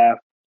easy path,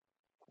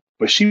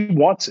 but she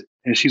wants it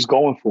and she's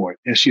going for it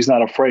and she's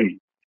not afraid.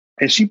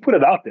 And she put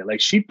it out there.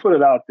 Like, she put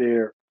it out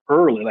there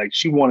early. Like,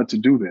 she wanted to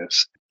do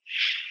this.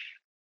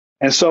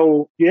 And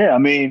so, yeah,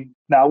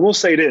 now I will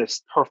say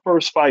this, her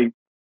first fight.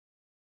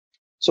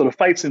 So the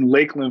fight's in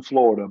Lakeland,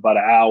 Florida, about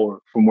an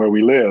hour from where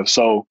we live.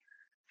 So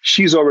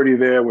she's already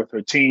there with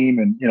her team.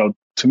 And,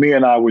 Tamia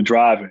and I were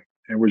driving,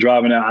 and we're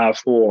driving down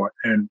I-4,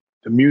 and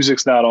the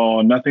music's not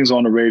on, nothing's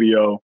on the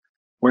radio.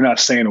 We're not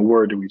saying a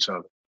word to each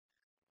other.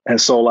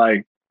 And so,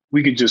 like,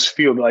 we could just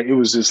feel like it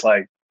was just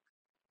like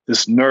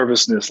this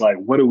nervousness, like,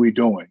 what are we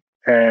doing?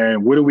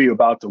 And what are we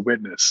about to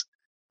witness?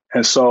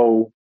 And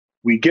so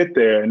we get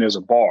there and there's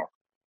a bar.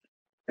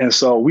 And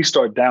so we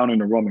start downing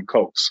the rum and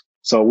cokes.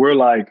 So we're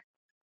like,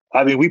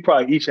 we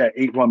probably each had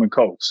 8 rum and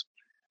cokes.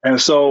 And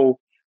so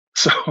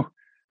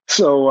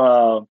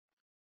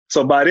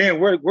by then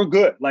we're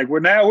good. Like,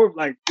 we're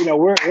like,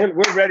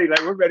 we're ready.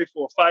 Like, we're ready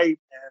for a fight.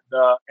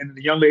 And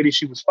the young lady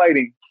she was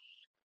fighting,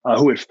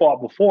 who had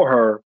fought before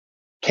her,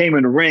 came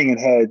in the ring and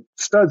had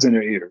studs in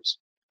her ears.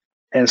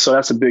 And so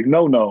that's a big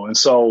no-no. And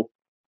so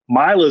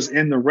Mila's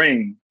in the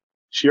ring.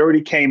 She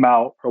already came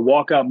out. Her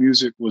walkout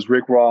music was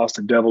Rick Ross,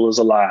 The Devil Is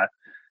a Lie.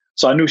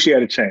 So I knew she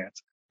had a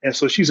chance. And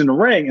so she's in the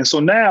ring. And so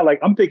now, like,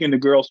 I'm thinking the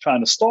girl's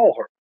trying to stall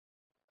her.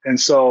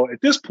 And so at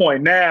this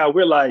point now,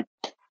 we're like,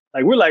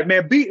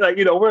 man, beat, like,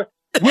 we're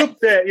whipped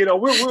that,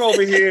 we're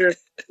over here,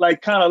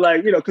 like, kind of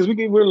like, because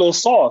we're a little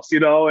sauce,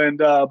 and,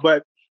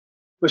 but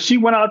she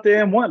went out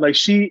there and won. Like,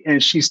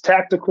 she's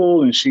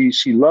tactical and she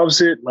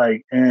loves it.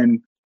 Like,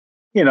 and,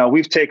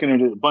 we've taken her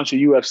to a bunch of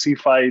UFC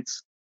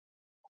fights.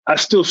 I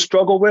still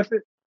struggle with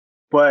it,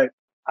 but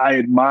I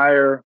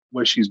admire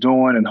what she's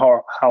doing and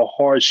how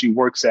hard she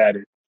works at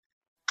it.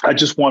 I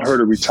just want her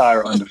to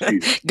retire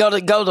undefeated. go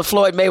to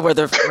Floyd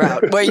Mayweather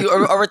route, where you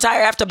or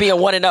retire after being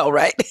 1-0,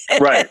 right?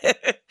 Right.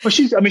 But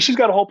she's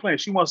got a whole plan.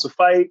 She wants to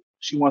fight.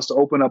 She wants to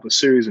open up a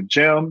series of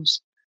gyms.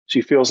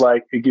 She feels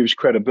like it gives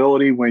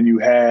credibility when you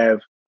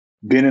have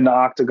been in the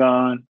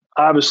octagon.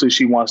 Obviously,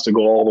 she wants to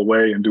go all the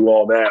way and do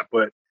all that.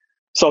 But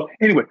so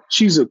anyway,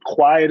 she's the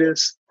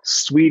quietest,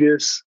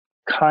 sweetest,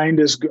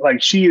 kindest.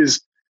 Like, she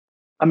is.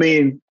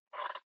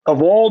 Of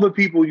all the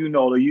people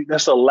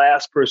that's the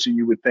last person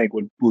you would think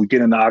would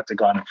get in the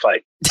octagon and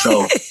fight.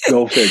 So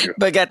go figure.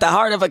 But got the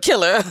heart of a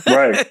killer.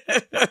 Right.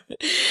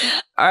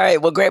 All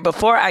right. Well, great.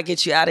 Before I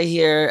get you out of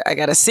here, I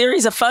got a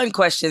series of fun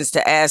questions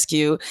to ask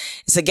you.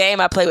 It's a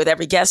game I play with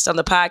every guest on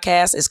the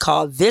podcast. It's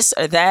called This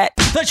or That.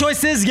 The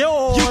choice is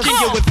yours. You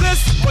can get with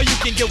this or you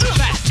can get with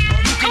that.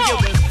 You can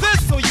get with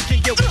this or you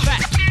can get with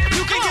that.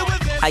 You can get with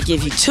this. I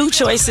give you 2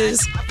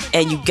 choices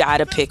and you got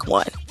to pick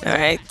one. All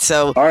right.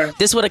 So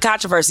This is where the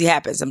controversy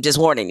happens. I'm just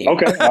warning you.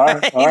 Okay.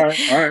 All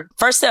right.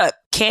 First up,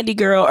 Candy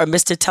Girl or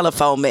Mr.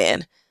 Telephone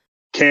Man?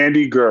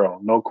 Candy Girl.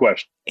 No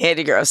question.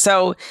 Candy Girl.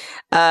 So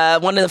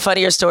one of the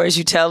funnier stories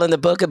you tell in the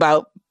book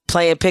about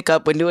playing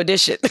pickup with New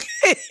Edition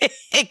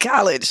in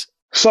college.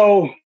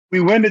 So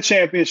we win the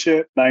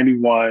championship,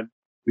 91.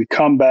 We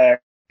come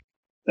back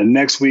the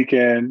next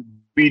weekend.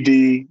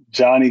 BD,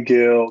 Johnny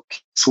Gill,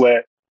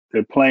 Sweat.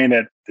 They're playing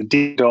at the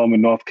D Dome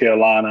in North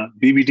Carolina.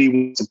 BBD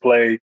wants to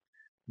play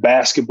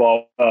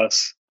basketball with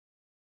us.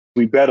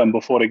 We bet them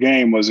before the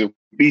game was, if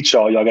we beat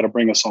y'all got to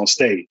bring us on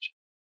stage.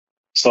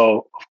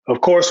 So,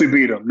 of course, we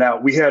beat them. Now,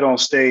 we had on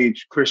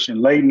stage Christian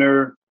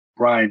Laettner,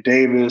 Brian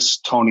Davis,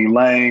 Tony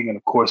Lang, and,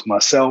 of course,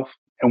 myself.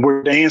 And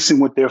we're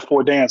dancing with their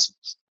 4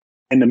 dancers.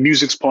 And the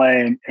music's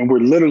playing, and we're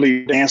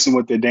literally dancing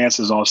with their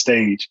dancers on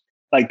stage.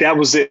 Like, that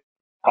was it.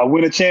 I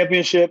win a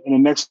championship, and the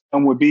next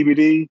time with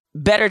BBD.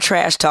 Better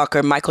trash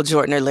talker, Michael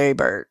Jordan or Larry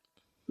Bird?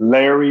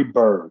 Larry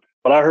Bird.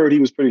 But I heard he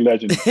was pretty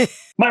legendary.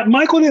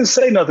 Michael didn't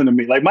say nothing to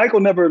me. Like,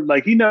 Michael never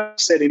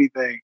said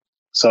anything.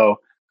 So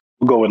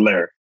we'll go with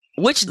Larry.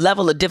 Which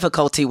level of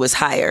difficulty was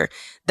higher?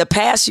 The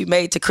pass you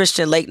made to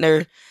Christian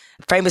Laettner,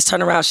 famous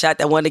turnaround shot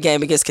that won the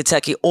game against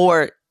Kentucky,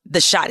 or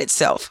the shot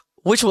itself?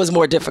 Which was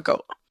more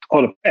difficult?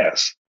 Oh, the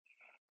pass.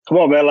 Come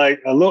on, man.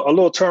 Like a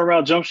little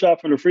turnaround jump shot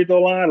from the free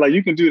throw line. Like,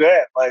 you can do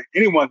that. Like,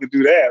 anyone can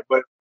do that.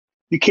 But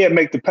you can't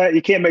make the pass.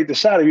 You can't make the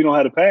shot if you don't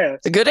have the pass.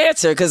 A good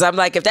answer, because I'm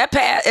like, if that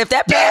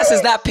pass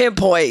is not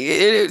pinpoint,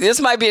 it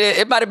might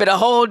have been a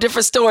whole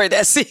different story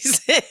that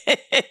season,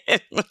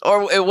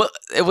 or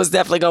it was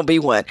definitely going to be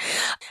one.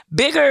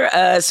 Bigger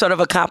sort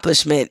of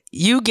accomplishment: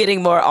 you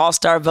getting more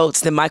All-Star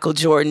votes than Michael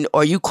Jordan,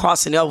 or you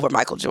crossing over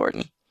Michael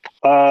Jordan?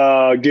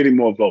 Getting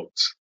more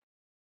votes.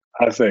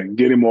 I think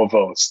getting more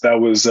votes. That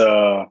was.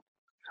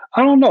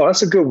 I don't know.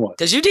 That's a good one.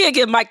 Because you did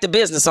give Mike the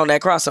business on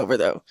that crossover,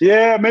 though.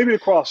 Yeah, maybe the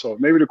crossover.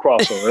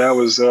 That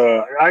was,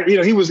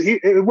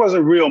 it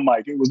wasn't real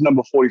Mike. It was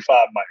number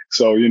 45 Mike.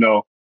 So,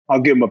 I'll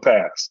give him a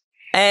pass.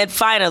 And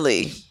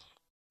finally,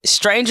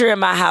 Stranger in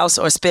My House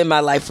or Spend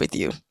My Life with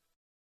You?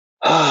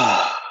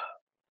 I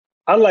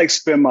like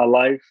Spend My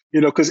Life,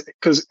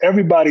 because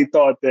everybody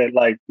thought that,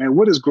 like, man,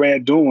 what is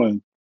Grant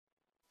doing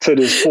to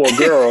this poor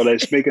girl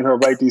that's making her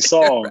write these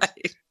songs?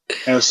 Right.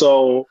 And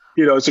so,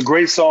 it's a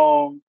great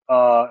song.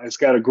 It's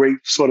got a great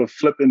sort of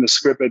flip in the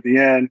script at the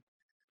end.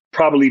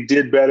 Probably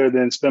did better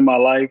than Spend My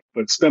Life,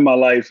 but Spend My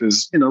Life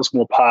is, it's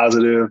more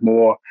positive,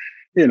 more,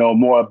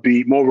 more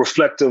upbeat, more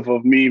reflective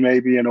of me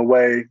maybe in a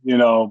way,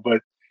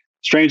 but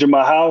Stranger in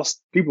My House,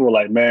 people were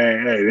like,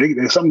 man, hey,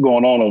 there's something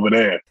going on over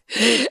there.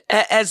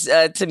 Has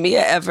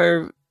Tamia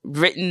ever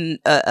written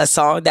a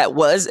song that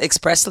was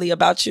expressly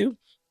about you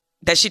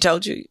that she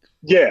told you?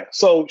 Yeah.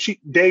 So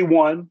Day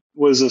One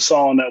was a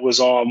song that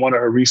was on one of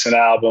her recent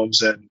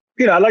albums. And,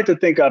 I like to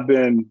think I've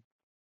been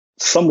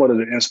somewhat of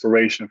the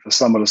inspiration for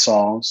some of the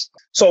songs.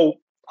 So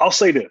I'll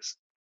say this,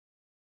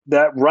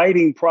 that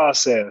writing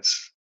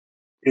process,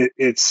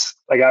 it's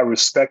like, I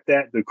respect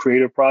that, the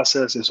creative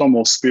process. It's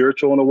almost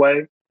spiritual in a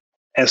way.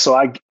 And so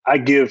I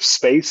give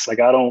space. Like,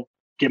 I don't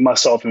get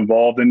myself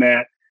involved in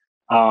that.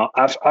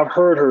 I've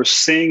heard her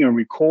sing and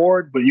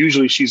record, but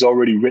usually she's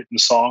already written the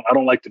song. I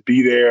don't like to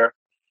be there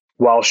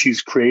while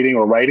she's creating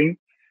or writing.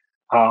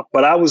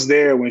 But I was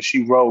there when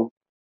she wrote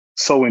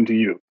So Into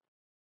You.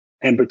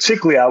 And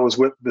particularly, I was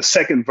with the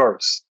second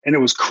verse. And it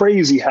was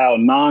crazy how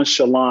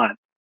nonchalant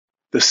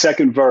the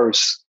second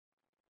verse,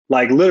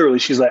 like, literally,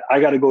 she's like, I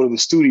got to go to the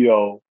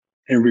studio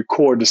and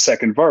record the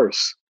second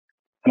verse.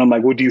 And I'm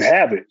like, well, do you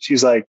have it?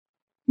 She's like,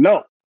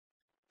 no.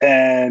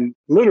 And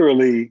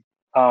literally,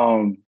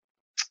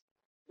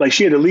 like,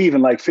 she had to leave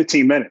in like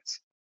 15 minutes.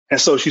 And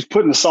so she's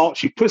putting the song,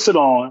 she puts it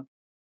on,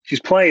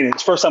 she's playing it.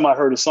 It's the first time I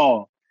heard the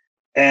song.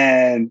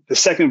 And the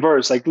second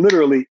verse, like,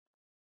 literally,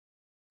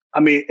 I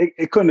mean,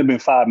 it couldn't have been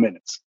 5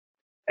 minutes.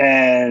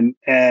 And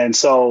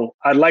so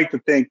I'd like to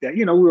think that,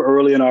 we were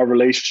early in our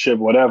relationship,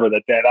 whatever,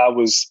 that I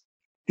was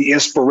the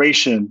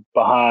inspiration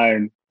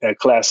behind that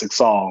classic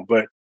song.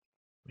 But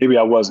maybe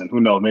I wasn't.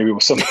 Who knows? Maybe it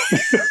was somebody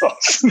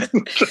else.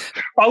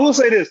 I will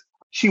say this.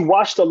 She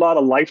watched a lot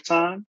of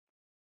Lifetime,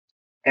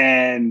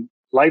 and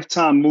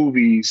Lifetime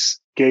movies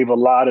gave a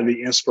lot of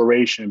the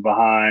inspiration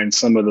behind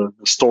some of the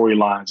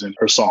storylines in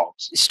her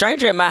songs.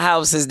 Stranger in My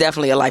House is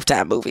definitely a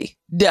Lifetime movie.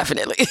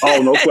 Definitely.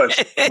 Oh, no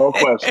question. No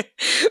question.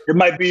 It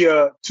might be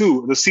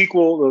two, the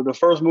sequel, the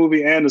first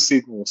movie and the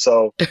sequel.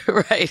 So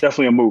right.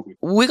 Definitely a movie.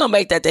 We're going to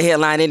make that the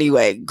headline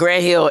anyway.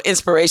 Grant Hill,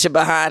 inspiration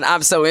behind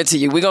I'm So Into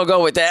You. We're going to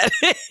go with that.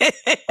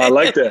 I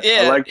like that.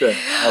 Yeah.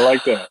 I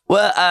like that.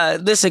 Well,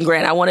 listen,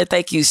 Grant, I want to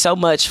thank you so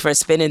much for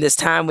spending this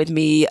time with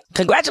me.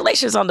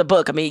 Congratulations on the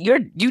book. I mean,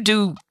 you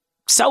do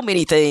so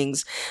many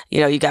things.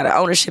 You got an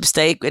ownership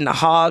stake in the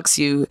Hawks.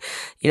 You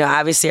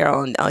obviously are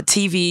on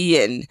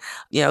TV and,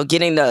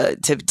 getting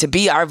to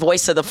be our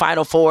voice of the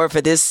Final Four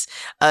for this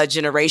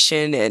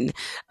generation. And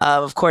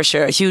of course,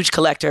 you're a huge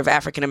collector of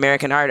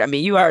African-American art. I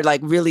mean, you are like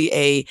really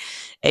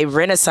a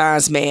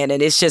Renaissance man.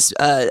 And it's just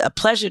a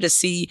pleasure to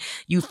see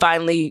you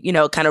finally,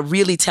 kind of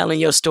really telling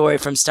your story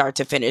from start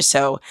to finish.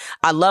 So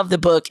I love the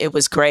book. It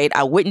was great.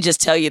 I wouldn't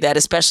just tell you that,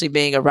 especially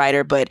being a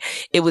writer, but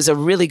it was a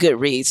really good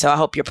read. So I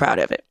hope you're proud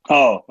of it.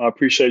 Oh, I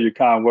appreciate your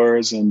kind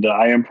words, and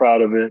I am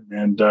proud of it,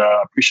 and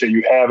I appreciate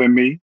you having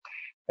me,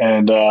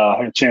 and I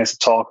had a chance to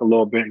talk a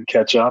little bit and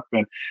catch up,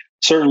 and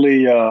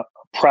certainly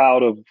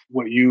proud of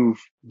what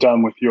you've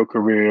done with your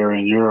career,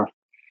 and you're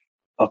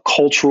a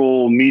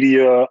cultural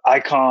media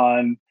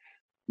icon,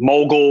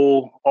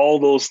 mogul, all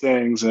those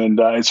things, and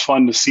it's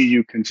fun to see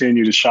you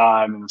continue to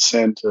shine and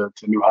ascend to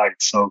new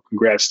heights. So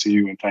congrats to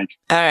you, and thank you.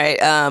 All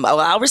right.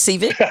 I'll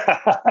receive it.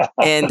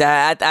 And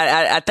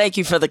I thank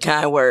you for the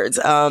kind words.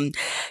 All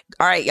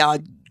right, y'all.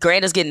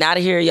 Grant is getting out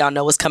of here. Y'all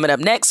know what's coming up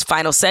next.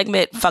 Final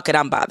segment. Fuck it,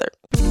 I'm bothered.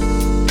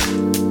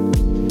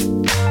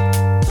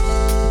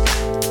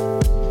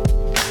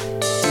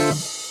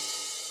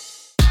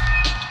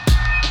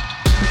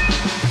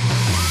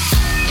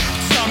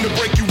 Time to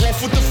break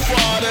off with the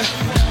fodder.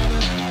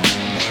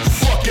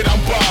 Fuck it,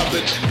 I'm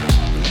bothered.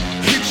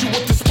 Hit you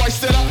with the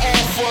spice that I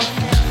offer.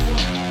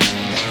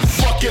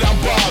 Fuck it, I'm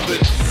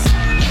bothered.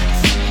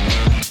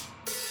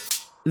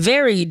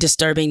 Very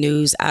disturbing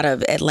news out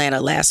of Atlanta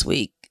last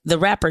week. The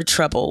rapper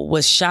Trouble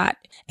was shot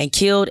and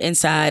killed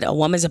inside a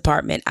woman's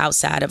apartment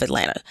outside of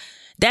Atlanta.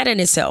 That in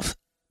itself,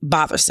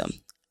 bothersome.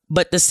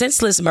 But the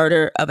senseless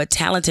murder of a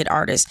talented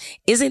artist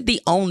isn't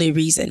the only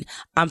reason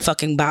I'm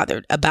fucking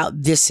bothered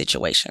about this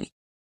situation.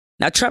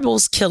 Now,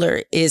 Trouble's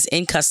killer is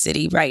in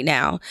custody right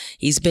now.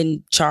 He's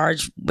been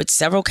charged with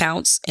several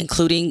counts,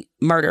 including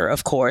murder,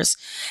 of course.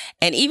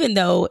 And even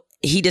though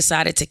he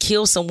decided to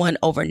kill someone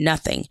over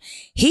nothing,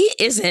 he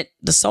isn't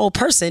the sole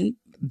person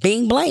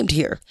being blamed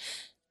here.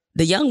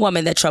 The young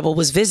woman that Trouble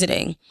was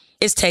visiting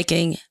is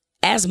taking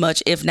as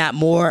much, if not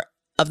more,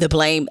 of the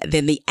blame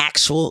than the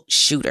actual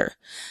shooter.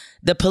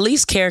 The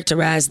police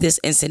characterized this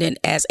incident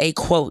as a,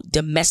 quote,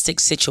 domestic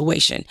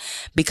situation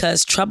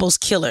because Trouble's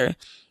killer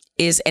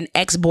is an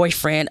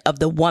ex-boyfriend of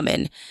the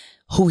woman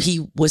who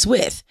he was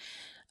with.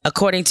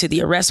 According to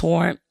the arrest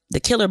warrant, the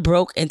killer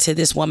broke into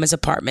this woman's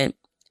apartment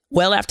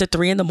well after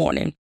 3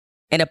 a.m.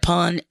 and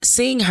upon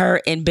seeing her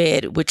in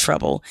bed with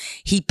Trouble,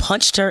 he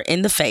punched her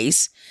in the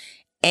face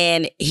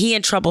and he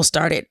and Trouble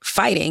started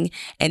fighting,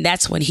 and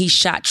that's when he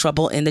shot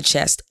Trouble in the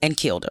chest and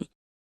killed him.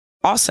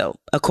 Also,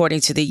 according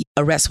to the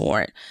arrest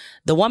warrant,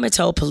 the woman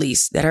told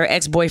police that her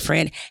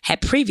ex-boyfriend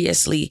had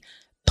previously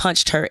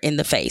punched her in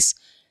the face.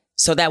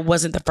 So that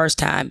wasn't the first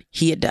time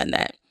he had done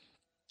that.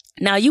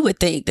 Now, you would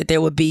think that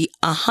there would be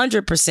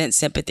 100%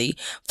 sympathy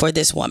for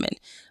this woman,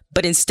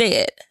 but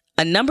instead,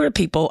 a number of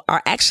people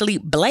are actually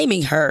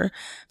blaming her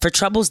for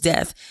Trouble's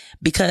death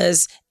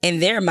because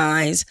in their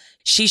minds,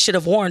 she should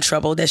have warned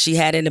Trouble that she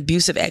had an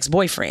abusive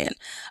ex-boyfriend.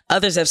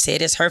 Others have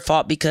said it's her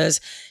fault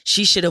because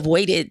she should have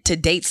waited to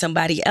date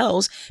somebody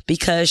else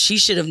because she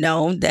should have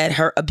known that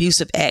her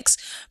abusive ex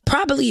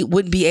probably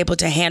wouldn't be able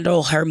to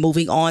handle her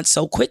moving on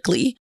so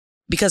quickly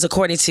because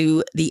according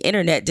to the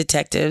internet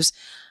detectives,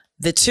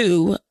 the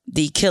two,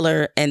 the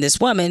killer and this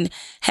woman,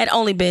 had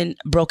only been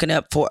broken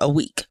up for a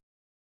week.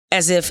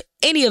 As if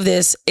any of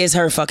this is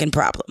her fucking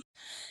problem.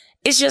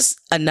 It's just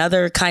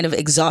another kind of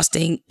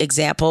exhausting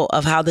example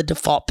of how the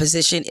default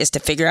position is to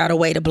figure out a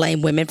way to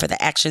blame women for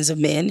the actions of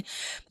men.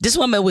 This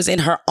woman was in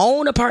her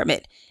own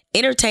apartment,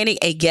 entertaining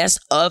a guest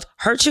of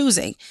her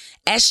choosing,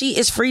 as she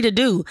is free to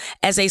do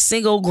as a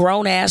single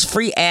grown-ass,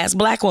 free-ass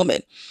black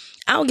woman.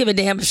 I don't give a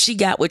damn if she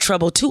got with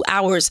Trouble 2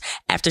 hours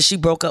after she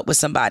broke up with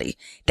somebody.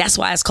 That's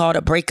why it's called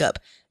a breakup.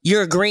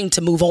 You're agreeing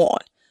to move on.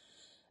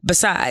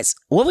 Besides,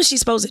 what was she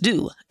supposed to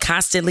do?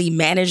 Constantly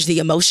manage the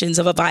emotions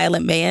of a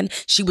violent man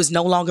she was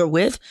no longer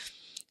with?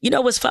 You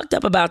know, what's fucked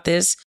up about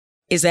this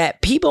is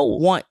that people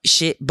want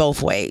shit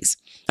both ways.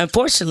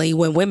 Unfortunately,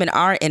 when women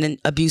are in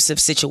abusive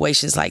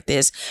situations like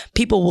this,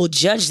 people will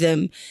judge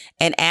them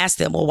and ask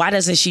them, well, why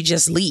doesn't she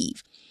just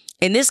leave?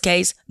 In this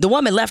case, the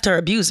woman left her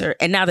abuser,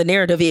 and now the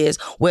narrative is,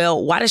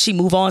 well, why does she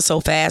move on so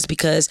fast?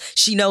 Because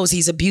she knows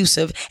he's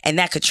abusive and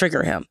that could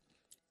trigger him.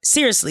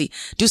 Seriously,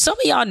 do some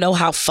of y'all know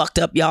how fucked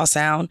up y'all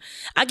sound?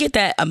 I get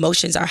that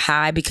emotions are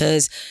high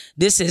because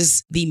this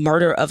is the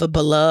murder of a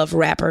beloved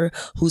rapper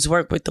who's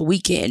worked with The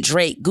Weeknd,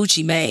 Drake,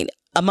 Gucci Mane,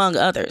 among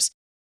others.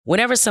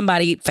 Whenever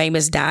somebody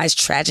famous dies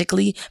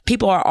tragically,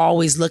 people are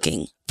always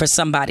looking for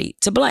somebody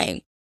to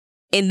blame.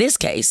 In this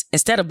case,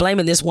 instead of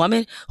blaming this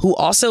woman, who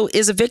also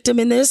is a victim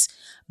in this,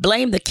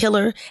 blame the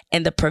killer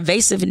and the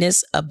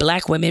pervasiveness of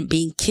black women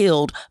being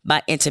killed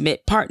by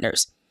intimate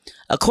partners.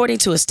 According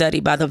to a study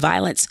by the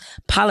Violence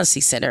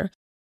Policy Center,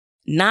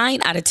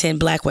 9 out of 10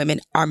 black women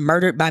are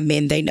murdered by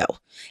men they know,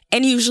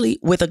 and usually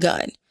with a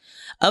gun.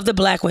 Of the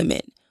black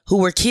women who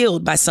were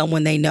killed by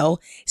someone they know,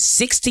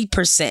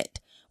 60%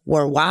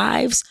 were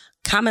wives,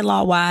 common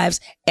law wives,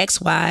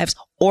 ex-wives,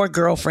 or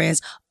girlfriends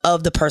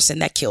of the person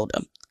that killed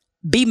them.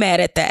 Be mad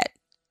at that.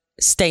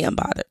 Stay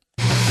unbothered.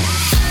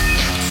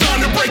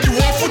 Time to break you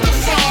off with the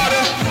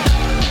fodder.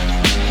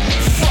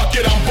 Fuck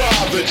it, I'm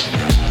bothered.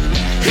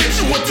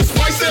 Hit you with the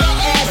spice that I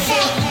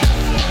offer.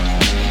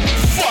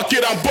 Fuck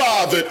it, I'm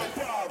bothered.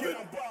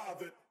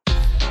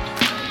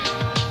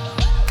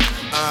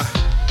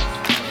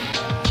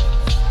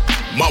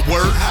 My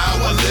word, how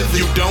I live it.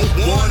 You don't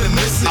wanna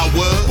miss it. I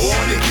was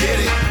born to get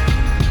it.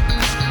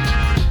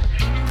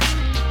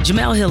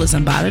 Jemele Hill is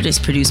Unbothered is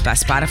produced by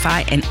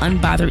Spotify and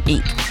Unbothered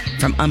Inc.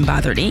 From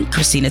Unbothered Inc.,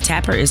 Christina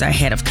Tapper is our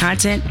head of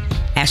content.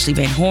 Ashley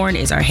Van Horn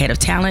is our head of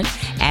talent.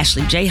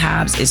 Ashley J.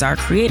 Hobbs is our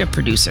creative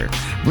producer.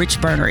 Rich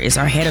Berner is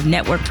our head of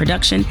network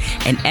production.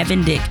 And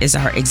Evan Dick is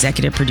our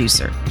executive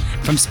producer.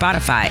 From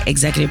Spotify,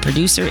 executive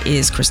producer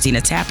is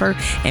Christina Tapper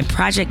and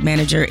project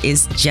manager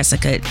is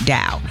Jessica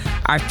Dow.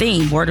 Our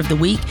theme, Word of the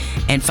Week,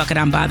 and Fuck It,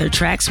 I'm Bothered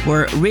tracks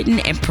were written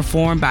and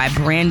performed by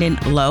Brandon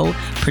Lowe,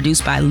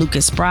 produced by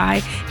Lucas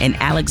Spry and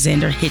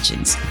Alexander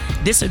Hitchens.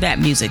 This or That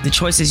Music, the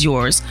choice is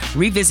yours,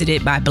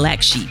 revisited by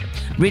Black Sheep.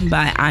 Written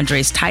by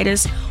Andres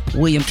Titus,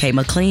 William K.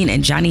 McLean,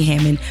 and Johnny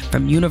Hammond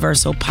from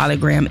Universal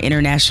Polygram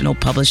International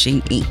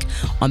Publishing, Inc.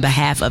 on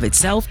behalf of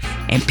itself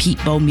and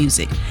Pete Bow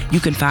Music. You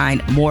can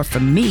find more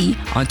from me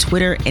on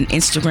Twitter and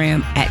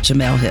Instagram at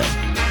Jemele Hill.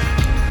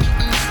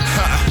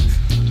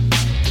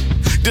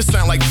 This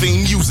sound like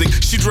theme music.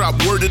 She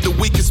dropped word of the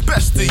week, it's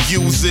best to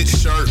use it.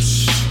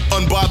 Church.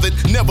 Unbothered,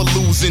 never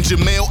losing.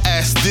 Jemele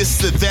asked this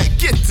or that,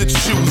 get to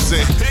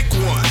choosing. Pick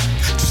one.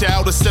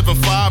 Child of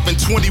 7'5" and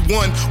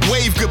 21.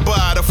 Wave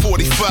goodbye to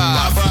 45.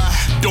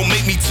 Bye-bye. Don't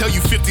make me tell you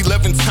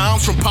 50-11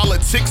 times from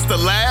politics to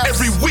laughs.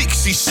 Every week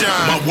she shine.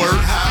 My word,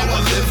 how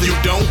I live it. You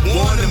don't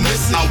wanna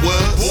miss it. I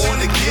was born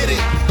to get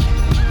it.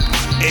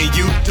 And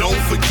you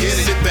don't forget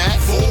it. Sit back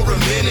for a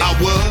minute. I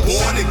was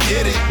born to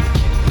get it.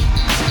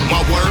 My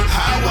word,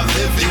 how I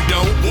live it. You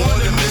don't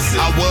wanna miss it.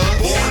 I was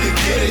born to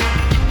get it.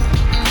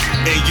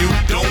 And you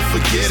don't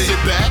forget it.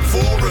 Sit back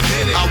for a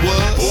minute. I was